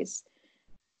space.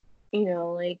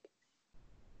 Like,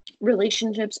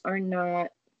 relationships are not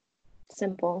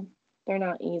simple, they're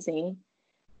not easy.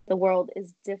 The world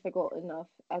is difficult enough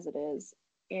as it is.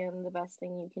 And the best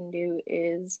thing you can do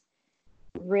is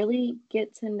really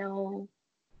get to know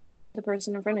the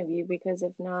person in front of you, because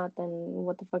if not, then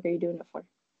what the fuck are you doing it for?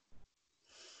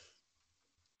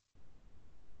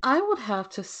 I would have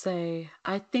to say,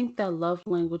 I think that love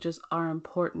languages are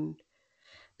important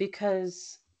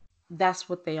because that's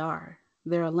what they are.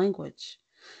 They're a language.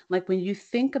 Like when you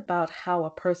think about how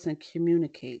a person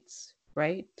communicates,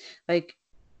 right? Like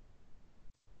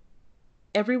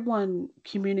everyone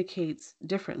communicates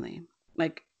differently.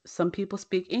 Like some people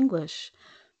speak English,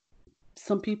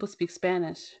 some people speak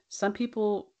Spanish, some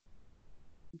people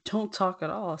don't talk at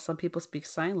all, some people speak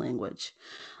sign language.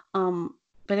 Um,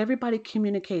 but everybody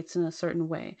communicates in a certain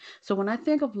way. So when I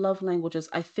think of love languages,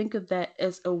 I think of that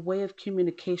as a way of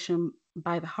communication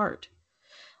by the heart.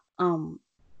 Um,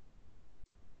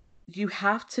 you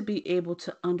have to be able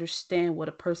to understand what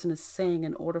a person is saying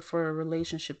in order for a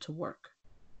relationship to work.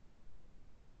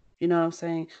 You know what I'm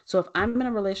saying? So if I'm in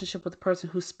a relationship with a person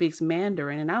who speaks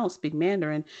Mandarin and I don't speak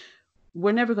Mandarin,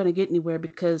 we're never going to get anywhere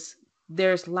because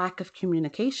there's lack of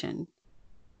communication.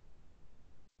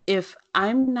 If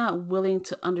I'm not willing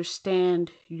to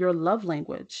understand your love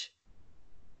language,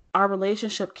 our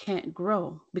relationship can't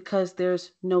grow because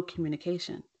there's no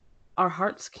communication. Our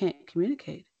hearts can't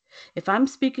communicate. If I'm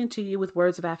speaking to you with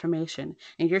words of affirmation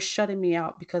and you're shutting me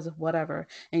out because of whatever,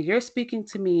 and you're speaking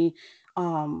to me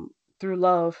through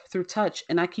love, through touch,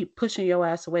 and I keep pushing your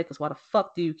ass away because why the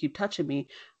fuck do you keep touching me?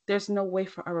 There's no way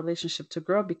for our relationship to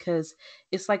grow because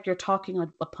it's like you're talking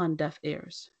upon deaf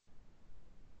ears.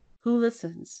 Who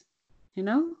listens? You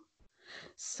know?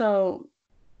 So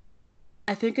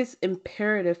I think it's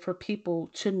imperative for people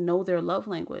to know their love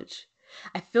language.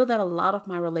 I feel that a lot of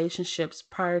my relationships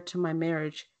prior to my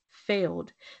marriage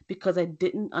failed because I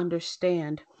didn't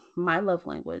understand my love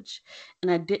language and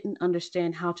I didn't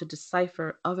understand how to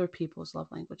decipher other people's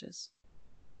love languages.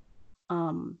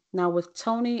 Now with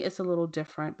Tony, it's a little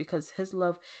different because his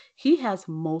love, he has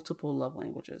multiple love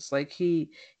languages. Like he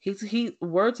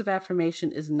words of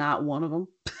affirmation is not one of them.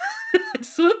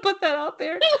 Just want to put that out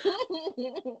there.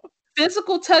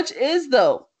 Physical touch is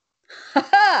though.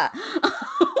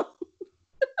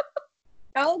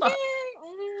 Okay.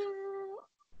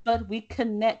 But we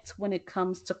connect when it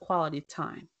comes to quality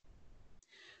time.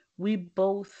 We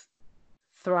both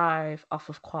thrive off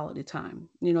of quality time.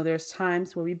 You know, there's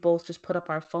times where we both just put up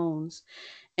our phones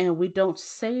and we don't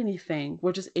say anything.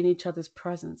 We're just in each other's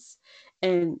presence.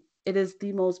 And it is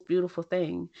the most beautiful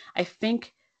thing. I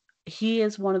think he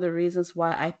is one of the reasons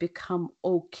why I've become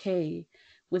okay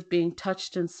with being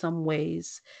touched in some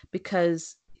ways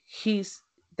because he's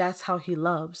that's how he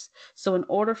loves. So in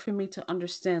order for me to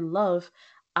understand love,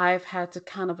 I've had to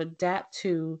kind of adapt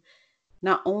to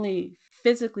not only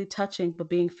physically touching but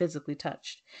being physically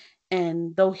touched.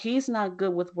 And though he's not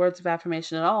good with words of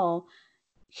affirmation at all,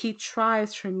 he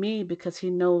tries for me because he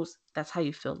knows that's how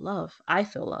you feel love. I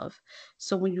feel love.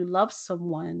 So when you love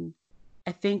someone,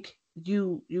 I think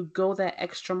you go that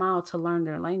extra mile to learn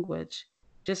their language.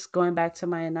 Just going back to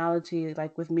my analogy,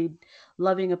 like with me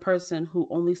loving a person who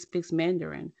only speaks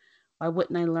Mandarin, why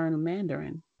wouldn't I learn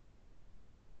Mandarin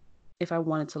if I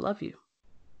wanted to love you?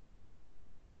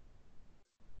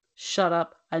 Shut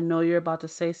up. I know you're about to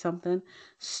say something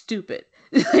stupid.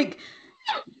 Like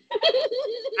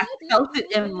I felt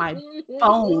it in my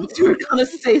bones. You were gonna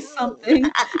say something.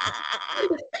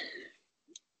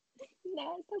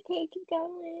 No, it's okay. Keep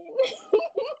going.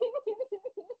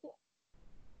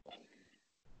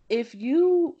 If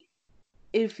you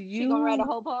If She gonna write a you,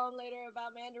 whole poem later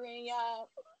about Mandarin, y'all.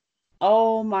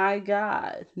 oh my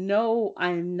God, no,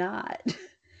 I'm not.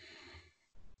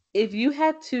 If you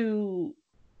had to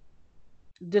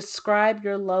describe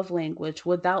your love language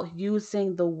without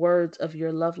using the words of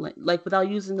your like without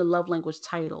using the love language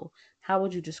title, how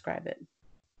would you describe it?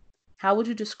 How would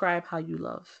you describe how you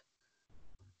love?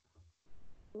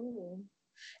 Ooh.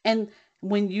 And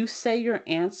when you say your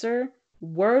answer,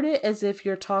 word it as if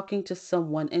you're talking to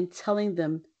someone and telling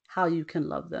them how you can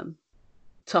love them.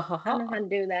 Ta ha I know how ha. to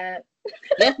do that.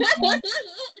 Yes, you can.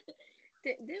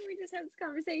 Didn't we just have this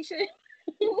conversation?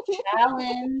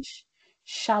 Challenge.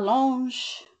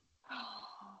 Challenge.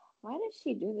 Why did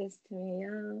she do this to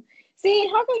me? See,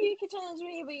 how come you can challenge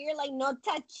me, but you're like, no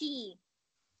touchy?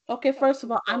 Okay, first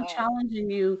of all, Go I'm ahead. challenging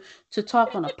you to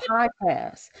talk on a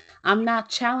podcast. I'm not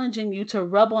challenging you to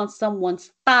rub on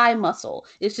someone's thigh muscle.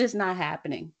 It's just not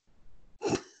happening.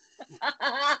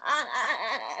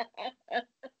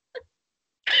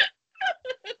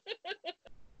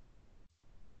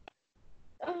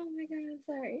 Oh my god, I'm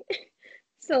sorry.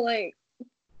 So like,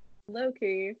 low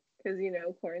key, because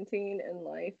quarantine and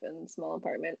life and small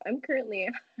apartment. I'm currently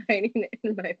hiding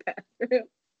in my bathroom,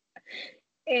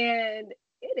 and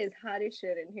it is hot as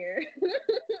shit in here.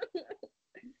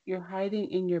 You're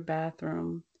hiding in your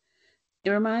bathroom.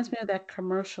 It reminds me of that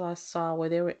commercial I saw where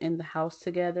they were in the house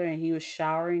together and he was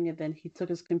showering and then he took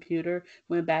his computer,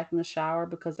 went back in the shower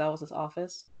because that was his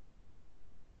office.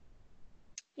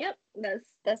 Yep,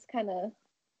 that's kind of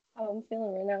how I'm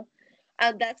feeling right now.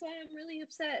 That's why I'm really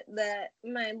upset that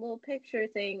my little picture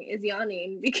thing is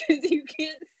yawning because you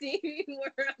can't see me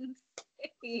where I'm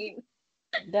sitting.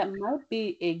 That might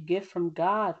be a gift from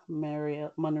God, Mary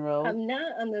Monroe. I'm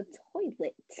not on the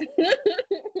toilet.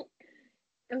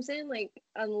 I'm saying like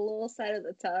on the little side of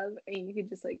the tub, and you could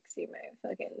just like see my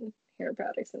fucking hair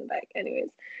products in the back. Anyways,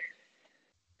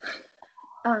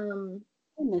 I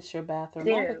miss your bathroom.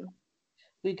 All the damn.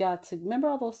 we got to remember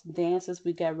all those dances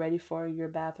we got ready for in your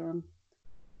bathroom.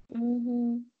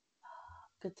 Mm-hmm.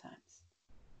 Good times.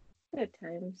 Good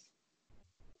times.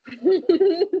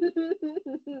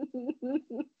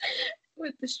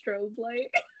 With the strobe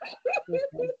light.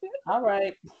 Okay. All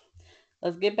right.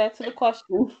 Let's get back to the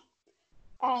question.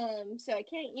 So I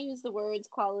can't use the words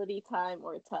quality time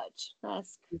or touch.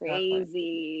 That's Exactly.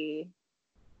 crazy.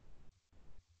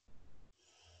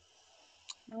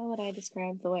 How would I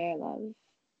describe the way I love?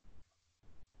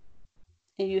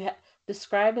 And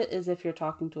describe it as if you're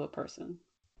talking to a person.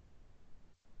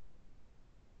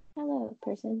 Hello,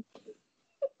 person.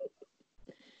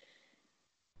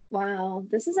 Wow,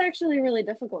 this is actually really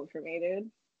difficult for me, dude.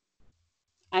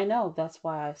 I know. That's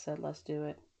why I said let's do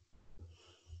it.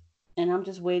 And I'm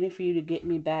just waiting for you to get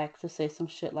me back to say some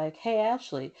shit like, hey,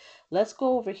 Ashley, let's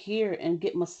go over here and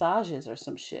get massages or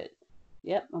some shit.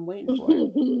 Yep, I'm waiting for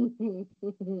it.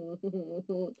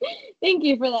 Thank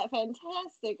you for that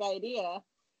fantastic idea.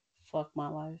 Fuck my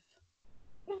life.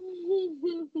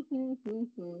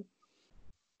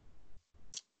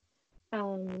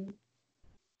 um,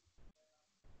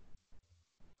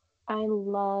 I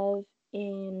love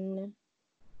in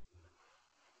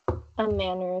a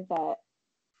manner that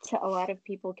to a lot of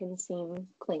people can seem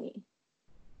clingy.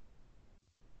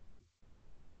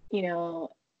 A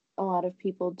lot of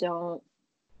people don't,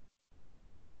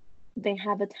 they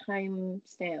have a time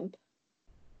stamp.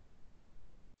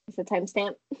 It's a time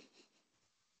stamp.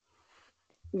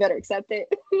 You better accept it.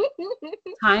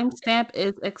 Timestamp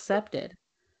is accepted.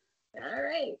 All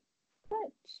right.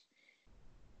 But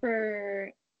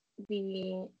for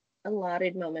the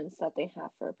allotted moments that they have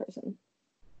for a person.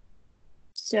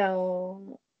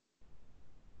 So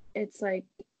it's like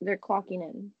they're clocking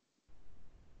in.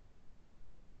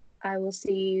 I will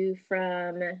see you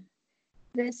from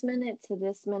this minute to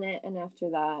this minute, and after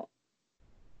that,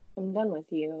 I'm done with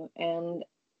you. And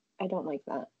I don't like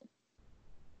that.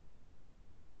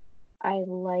 I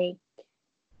like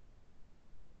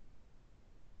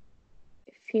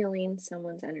feeling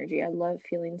someone's energy. I love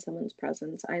feeling someone's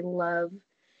presence. I love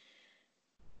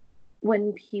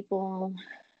when people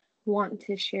want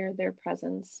to share their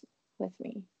presence with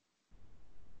me.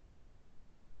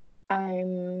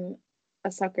 I'm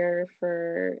a sucker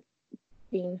for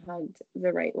being hugged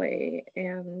the right way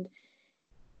and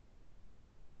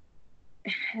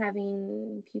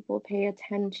having people pay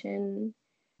attention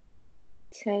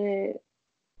to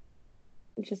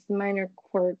just minor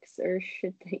quirks or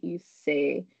shit that you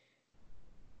say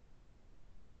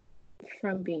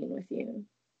from being with you.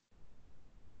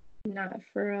 Not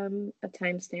for a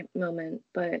timestamp moment,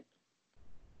 but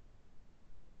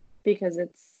because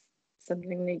it's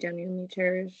something they genuinely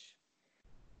cherish.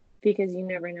 Because you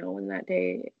never know when that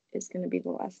day is going to be the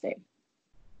last day.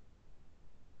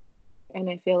 And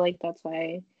I feel like that's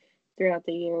why throughout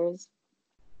the years,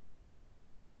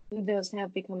 those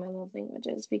have become my love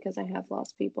languages because I have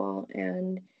lost people,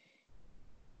 and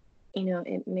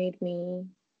it made me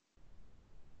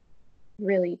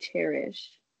really cherish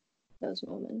those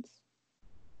moments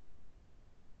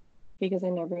because I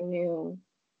never knew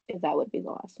if that would be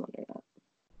the last one or not.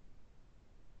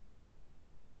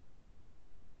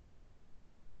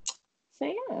 So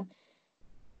yeah,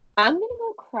 I'm gonna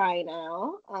go cry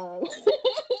now.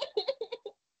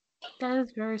 That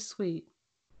is very sweet.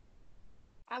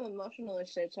 I'm emotional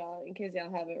as shit, y'all, in case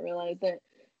y'all haven't realized. But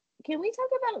can we talk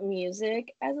about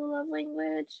music as a love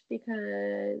language?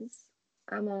 Because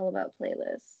I'm all about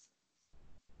playlists.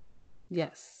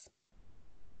 Yes.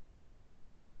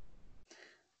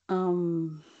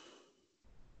 Um,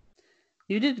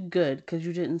 you did good because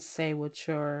you didn't say what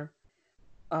your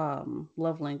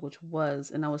love language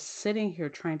was, and I was sitting here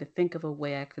trying to think of a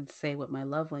way I could say what my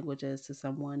love language is to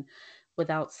someone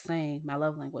without saying my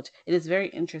love language. It is very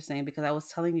interesting because I was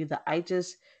telling you that I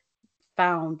just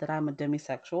found that I'm a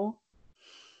demisexual,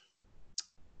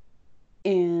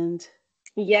 and it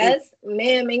Yes,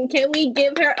 ma'am. And can we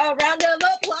give her a round of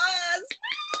applause?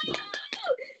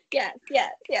 Yes,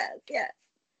 yes, yes, yes.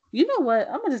 you know what?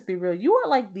 I'm gonna just be real. You are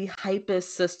like the hypest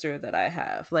sister that I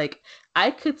have. Like,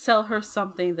 I could tell her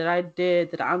something that I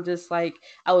did that I'm just like,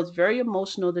 I was very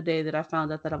emotional the day that I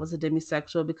found out that I was a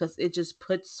demisexual because it just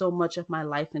put so much of my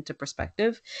life into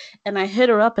perspective. And I hit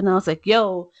her up and I was like,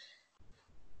 yo,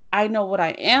 I know what I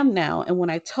am now. And when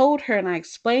I told her and I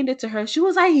explained it to her, she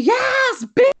was like, yes,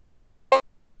 bitch.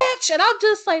 And I'm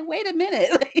just like, wait a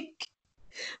minute. Like,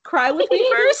 cry with me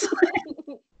first.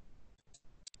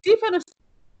 Deep in a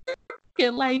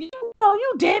like,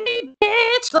 you demi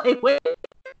bitch. Like, wait.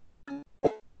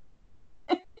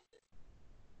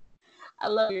 I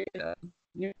love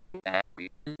your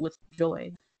with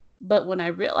joy. But when I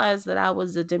realized that I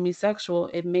was a demisexual,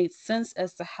 it made sense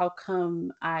as to how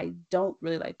come I don't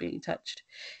really like being touched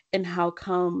and how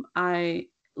come I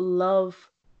love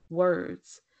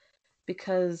words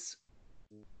because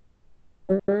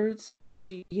words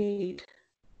create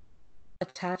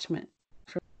attachment.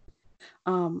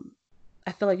 Um,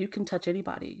 I feel like you can touch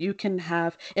anybody. You can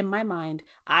have, in my mind,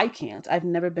 I can't. I've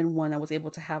never been one that was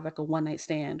able to have like a one night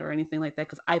stand or anything like that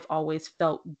because I've always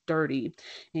felt dirty,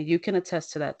 and you can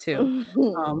attest to that too.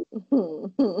 Um,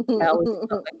 I always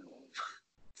felt like,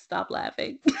 stop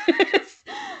laughing.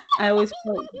 I always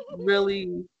felt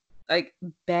really like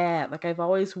bad. Like I've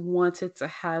always wanted to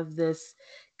have this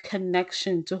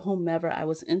connection to whomever I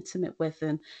was intimate with,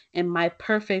 and in my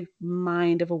perfect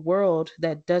mind of a world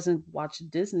that doesn't watch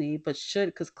Disney but should,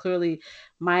 because clearly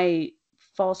my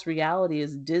false reality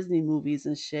is Disney movies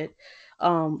and shit.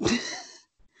 Um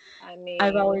I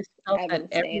I've mean, always felt I've that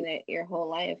been saying every it your whole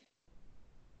life.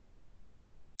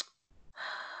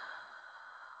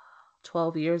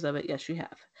 12 years of it, yes you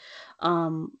have.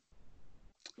 Um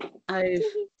I've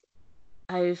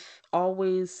I've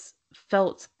always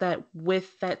felt that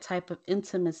with that type of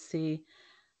intimacy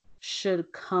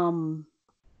should come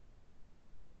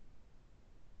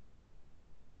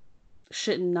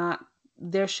should not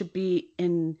there should be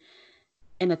an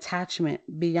attachment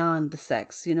beyond the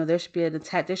sex. You know, there should be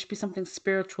there should be something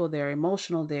spiritual there,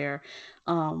 emotional there,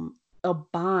 a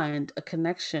bond, a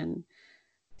connection.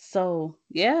 So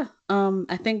yeah,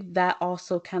 I think that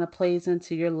also kind of plays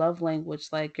into your love language,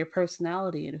 like your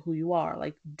personality and who you are.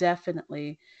 Like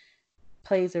definitely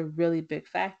plays a really big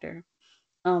factor.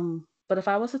 But if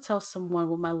I was to tell someone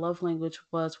what my love language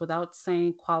was without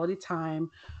saying quality time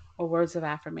or words of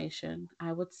affirmation,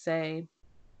 I would say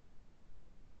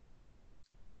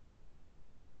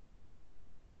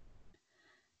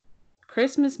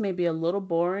Christmas may be a little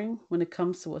boring when it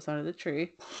comes to what's under the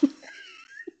tree.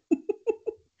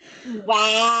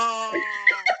 Wow.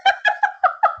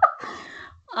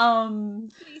 um,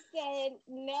 She said,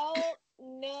 no,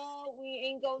 no, we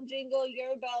ain't gonna jingle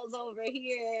your bells over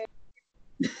here.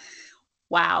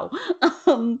 wow.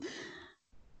 Um,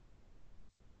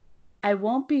 I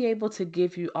won't be able to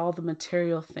give you all the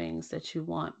material things that you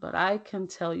want, but I can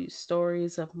tell you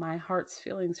stories of my heart's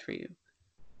feelings for you.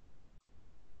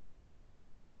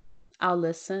 I'll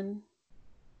listen.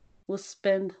 We'll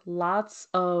spend lots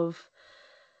of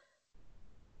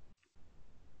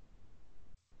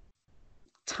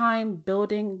time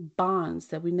building bonds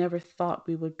that we never thought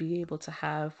we would be able to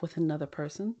have with another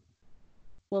person.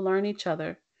 We'll learn each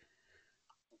other.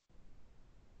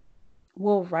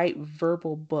 We'll write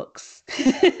verbal books.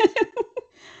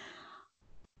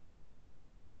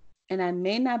 And I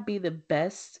may not be the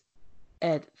best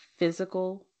at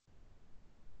physical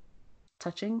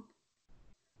touching.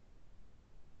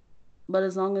 But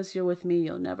as long as you're with me,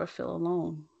 you'll never feel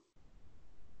alone.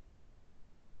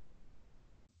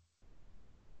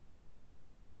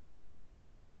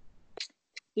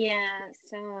 Yeah,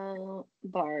 so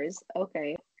bars.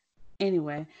 Okay.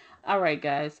 Anyway, all right,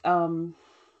 guys. We're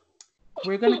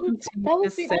gonna continue That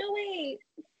was this beautiful. No, wait.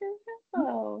 For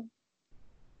real.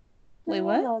 For Wait, real,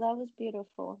 what? though, that was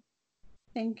beautiful.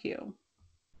 Thank you.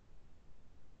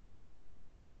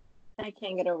 I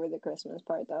can't get over the Christmas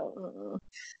part, though.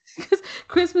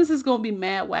 Christmas is gonna be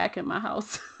mad whack in my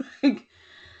house. Like,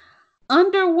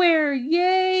 underwear,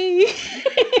 yay!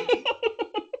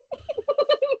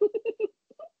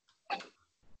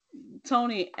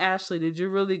 Tony, Ashley, did you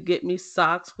really get me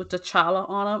socks with T'Challa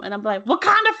on them? And I'm like,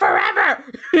 Wakanda forever!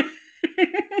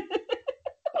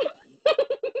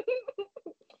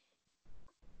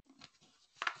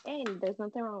 And there's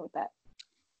nothing wrong with that.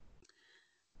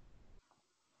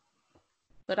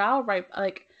 But I'll write,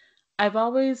 like, I've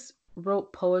always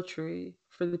wrote poetry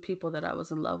for the people that I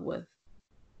was in love with.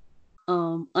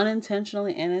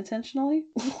 Unintentionally and intentionally.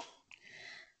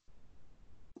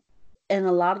 And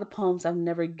a lot of the poems I've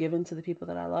never given to the people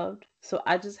that I loved. So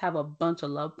I just have a bunch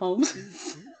of love poems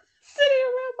sitting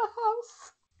around my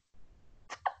house.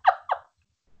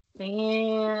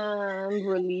 Damn,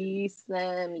 release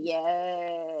them,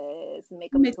 yes.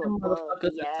 Make them Make into a them book, motherfuckers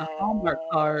into Hallmark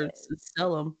cards yes. and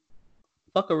sell them.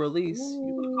 Fuck a release. You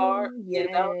want a card? Ooh, Get a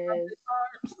yes. Valentine's card.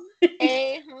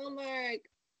 Hey, Hallmark,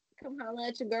 come holla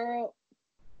at your girl.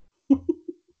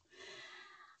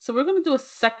 So we're going to do a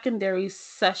secondary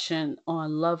session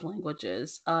on love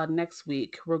languages next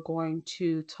week. We're going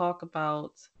to talk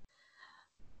about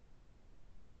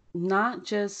not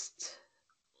just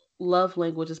love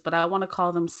languages, but I want to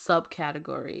call them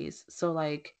subcategories. So,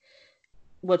 like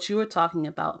what you were talking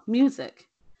about, music.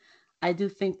 I do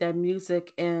think that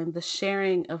music and the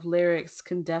sharing of lyrics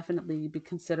can definitely be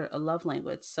considered a love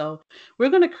language. So,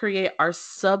 we're going to create our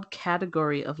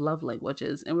subcategory of love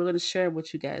languages and we're going to share it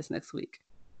with you guys next week.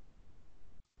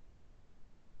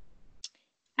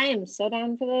 I am so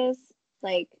down for this.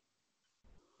 Like,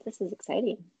 this is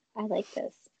exciting. I like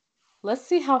this. Let's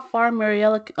see how far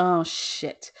Mariella. Oh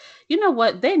shit! You know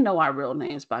what? They know our real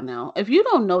names by now. If you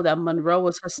don't know that Monroe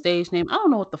was her stage name, I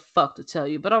don't know what the fuck to tell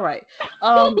you. But all right,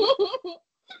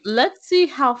 let's see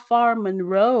how far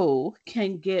Monroe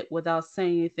can get without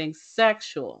saying anything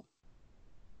sexual.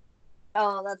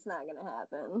 Oh, that's not gonna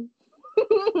happen.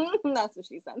 That's what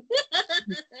she said.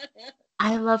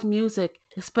 I love music,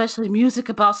 especially music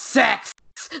about sex.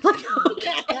 Like,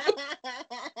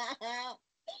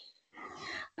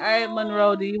 all right,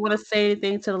 Monroe, do you want to say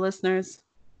anything to the listeners?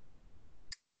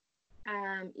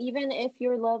 Even if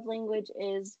your love language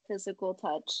is physical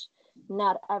touch,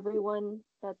 not everyone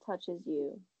that touches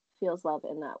you feels love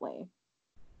in that way.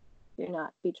 Do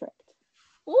not be tricked.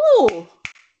 Ooh,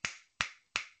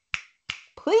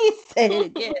 please say it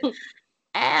again.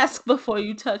 Ask before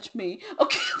you touch me.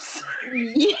 Okay, I'm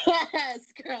sorry.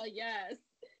 Yes, girl, yes.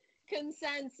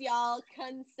 Consent, y'all.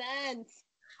 Consent.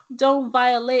 Don't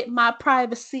violate my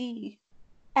privacy.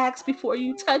 Ask before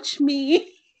you touch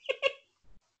me.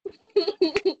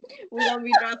 We're gonna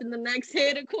be dropping the next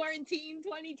hit of quarantine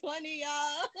 2020,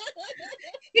 y'all.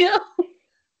 Yeah.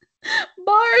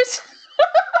 Bars.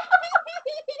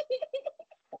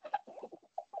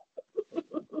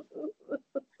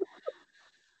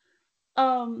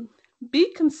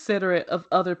 Be considerate of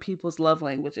other people's love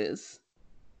languages.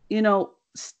 You know,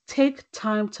 take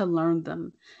time to learn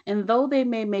them. And though they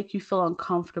may make you feel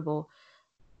uncomfortable,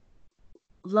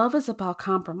 love is about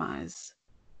compromise.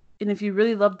 And if you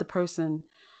really love the person,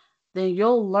 then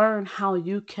you'll learn how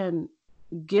you can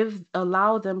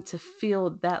allow them to feel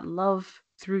that love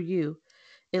through you,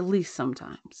 at least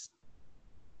sometimes.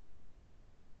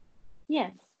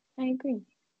 Yes, I agree.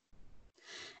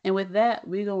 And with that,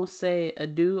 we're going to say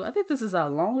adieu. I think this is our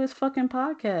longest fucking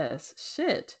podcast.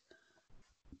 Shit.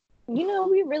 You know,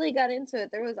 we really got into it.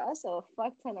 There was also a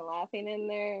fuck ton of laughing in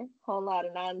there, whole lot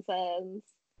of nonsense.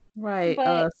 Right.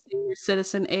 But Senior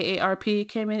Citizen AARP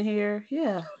came in here.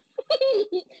 Yeah.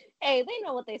 hey, they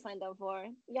know what they signed up for.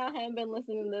 Y'all haven't been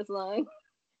listening this long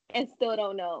and still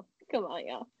don't know. Come on,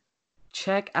 y'all.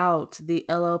 Check out the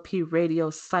LLP radio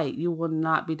site. You will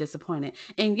not be disappointed.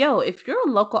 And yo, if you're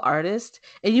a local artist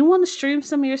and you want to stream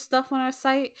some of your stuff on our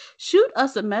site, shoot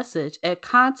us a message at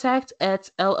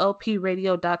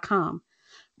contact@llpradio.com.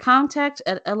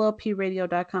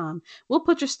 Contact@llpradio.com. We'll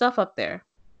put your stuff up there.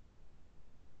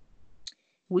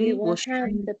 We will have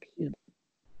stream the you.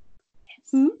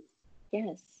 yes. Hmm?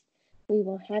 Yes. We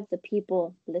will have the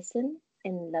people listen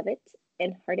and love it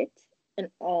and heart it and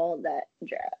all that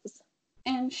jazz.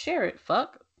 and share it.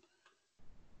 Fuck.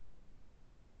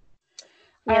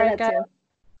 All Yeah, right, that guys.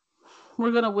 too.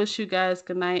 We're going to wish you guys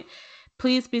good night.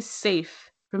 Please be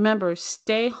safe. Remember,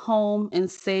 stay home and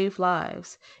save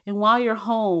lives. And while you're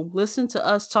home, listen to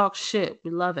us talk shit.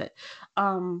 We love it.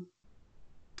 Um,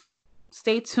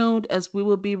 Stay tuned as we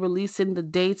will be releasing the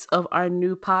dates of our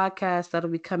new podcast that'll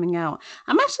be coming out.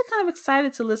 I'm actually kind of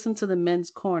excited to listen to the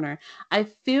Men's Corner. I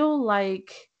feel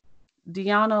like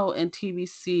Diano and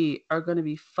TBC are going to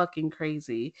be fucking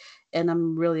crazy. And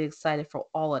I'm really excited for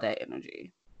all of that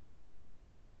energy.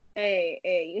 Hey,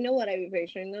 you know what I be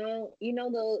picturing though? You know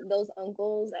those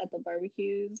uncles at the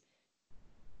barbecues,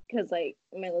 because like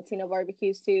my Latino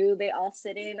barbecues too, they all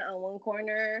sit in on one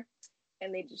corner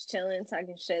and they just chilling,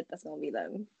 talking shit. That's gonna be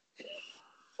them.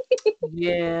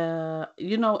 Yeah,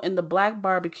 in the black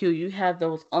barbecue, you have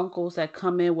those uncles that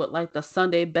come in with like the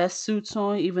Sunday best suits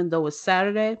on, even though it's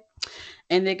Saturday,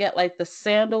 and they got like the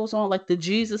sandals on, like the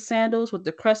Jesus sandals with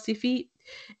the crusty feet.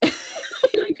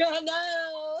 Like, oh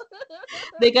no.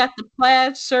 They got the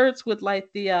plaid shirts with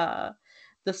like the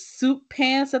suit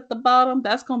pants at the bottom.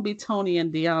 That's gonna be Tony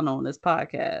and Deanna on this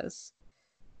podcast.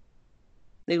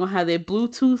 They're gonna have their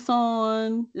Bluetooth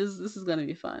on. This is gonna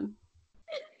be fun.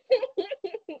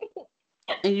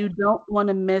 And you don't want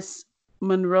to miss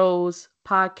Monroe's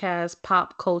podcast,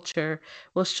 Pop Culture.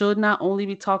 Well, she'll not only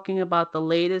be talking about the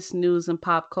latest news in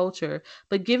pop culture,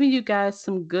 but giving you guys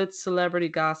some good celebrity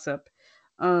gossip.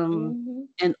 Um, Hmm.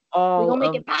 and We all gonna make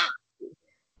of it pop.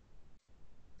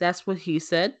 that's what he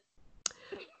said.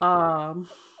 Um,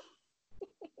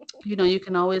 you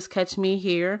can always catch me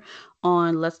here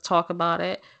on Let's Talk About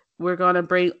It. We're gonna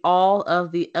bring all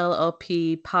of the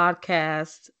LLP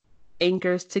podcast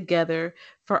anchors together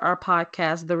for our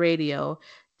podcast, The Radio.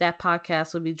 That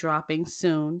podcast will be dropping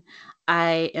soon.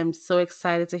 I am so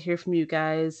excited to hear from you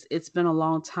guys. It's been a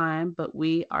long time, but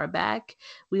we are back.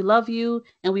 We love you,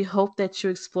 and we hope that you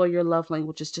explore your love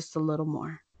languages just a little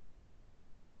more.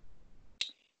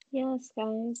 Yes,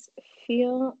 guys,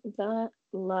 feel the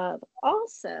love.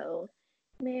 Also,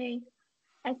 May,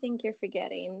 I think you're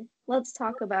forgetting. Let's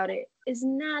Talk About It is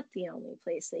not the only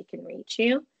place they can reach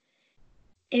you.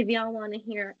 If y'all want to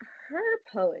hear her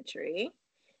poetry,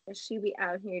 and she be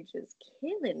out here just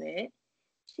killing it,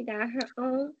 she got her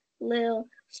own little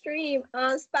stream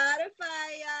on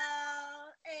Spotify, y'all.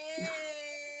 Hey.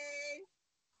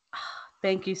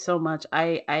 Thank you so much.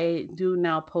 I do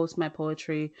now post my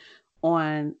poetry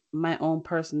on my own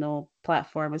personal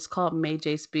platform. It's called May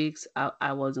J Speaks.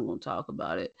 I wasn't going to talk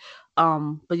about it.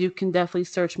 But you can definitely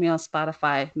search me on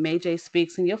Spotify, May J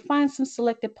Speaks, and you'll find some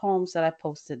selected poems that I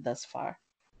posted thus far.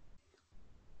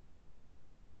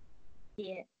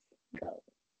 Yes, go,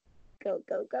 go,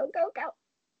 go, go, go, go.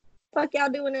 Fuck y'all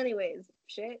doing anyways?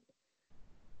 Shit.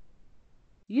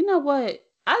 You know what?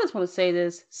 I just want to say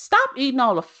this. Stop eating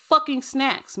all the fucking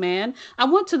snacks, man. I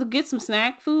went to get some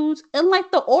snack foods and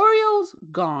like the Oreos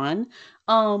gone.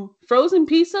 Frozen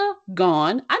pizza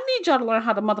gone. I need y'all to learn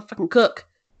how to motherfucking cook.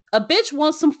 A bitch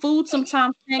wants some food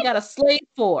sometimes she ain't got a slave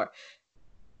for.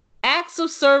 Acts of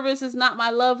service is not my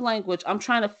love language. I'm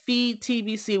trying to feed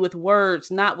TBC with words,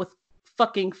 not with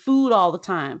fucking food all the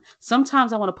time.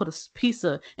 Sometimes I want to put a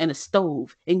pizza in a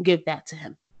stove and give that to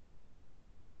him.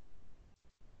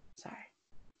 Sorry.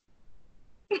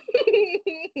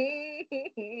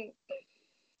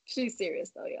 She's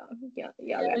serious though, y'all. Y'all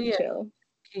Yeah, gotta yeah. chill.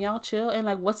 Can y'all chill? And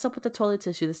like, what's up with the toilet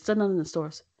tissue? There's still none in the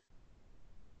stores.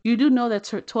 You do know that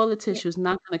toilet tissue is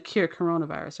not going to cure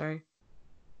coronavirus, right?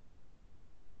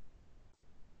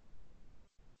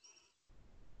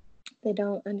 They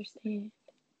don't understand.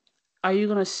 Are you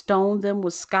going to stone them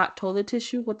with Scott toilet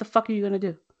tissue? What the fuck are you going to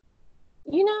do?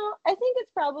 You know, I think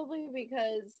it's probably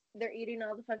because they're eating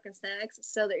all the fucking snacks,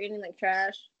 so they're eating like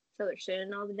trash, so they're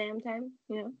shitting all the damn time,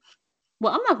 you know?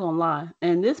 Well, I'm not going to lie,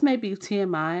 and this may be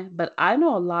TMI, but I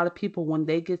know a lot of people when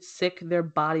they get sick, their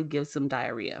body gives them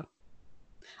diarrhea.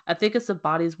 I think it's the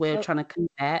body's way of Nope. trying to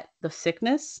combat the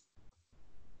sickness.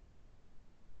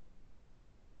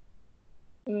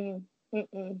 Mm-mm.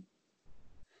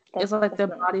 It's like their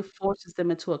That's not. body forces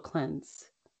them into a cleanse.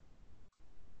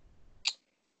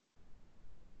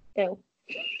 Ew.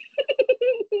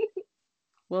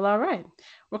 Well, all right.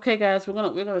 Okay, guys, we're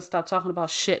gonna stop talking about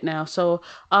shit now. So,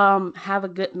 have a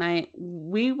good night.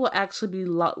 We will actually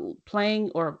be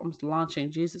playing or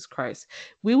launching. Jesus Christ,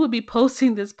 we will be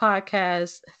posting this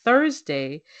podcast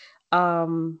Thursday.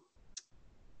 Um,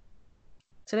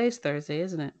 Today's Thursday,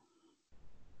 isn't it?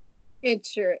 It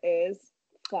sure is.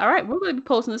 All right, we're gonna be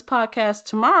posting this podcast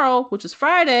tomorrow, which is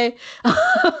Friday.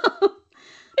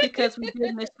 because we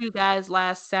did miss you guys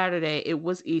last Saturday. It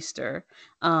was Easter.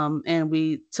 And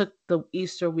we took the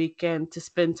Easter weekend to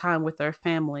spend time with our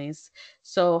families.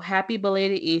 So happy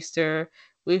belated Easter.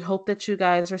 We hope that you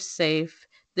guys are safe.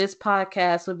 This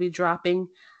podcast will be dropping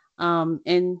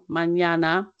in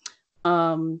mañana.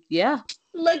 Yeah.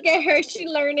 Look at her. She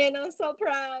learning. I'm so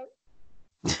proud.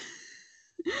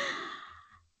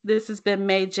 This has been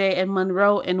May J and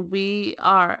Monroe, and we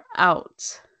are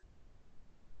out.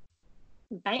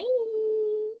 Bye.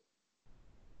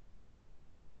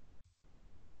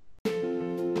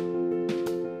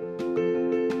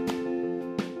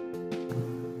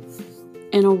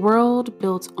 In a world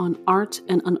built on art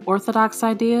and unorthodox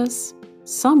ideas,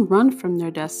 some run from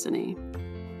their destiny.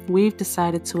 We've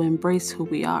decided to embrace who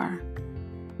we are.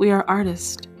 We are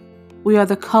artists. We are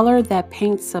the color that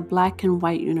paints a black and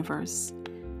white universe.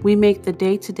 We make the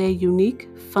day-to-day unique,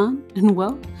 fun, and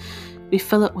well, we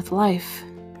fill it with life.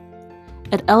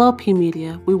 At LLP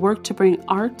Media, we work to bring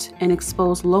art and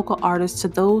expose local artists to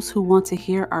those who want to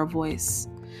hear our voice.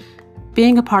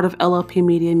 Being a part of LLP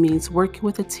Media means working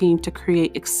with a team to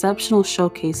create exceptional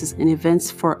showcases and events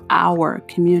for our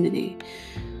community.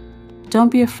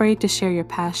 Don't be afraid to share your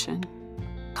passion.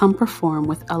 Come perform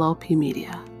with LLP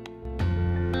Media.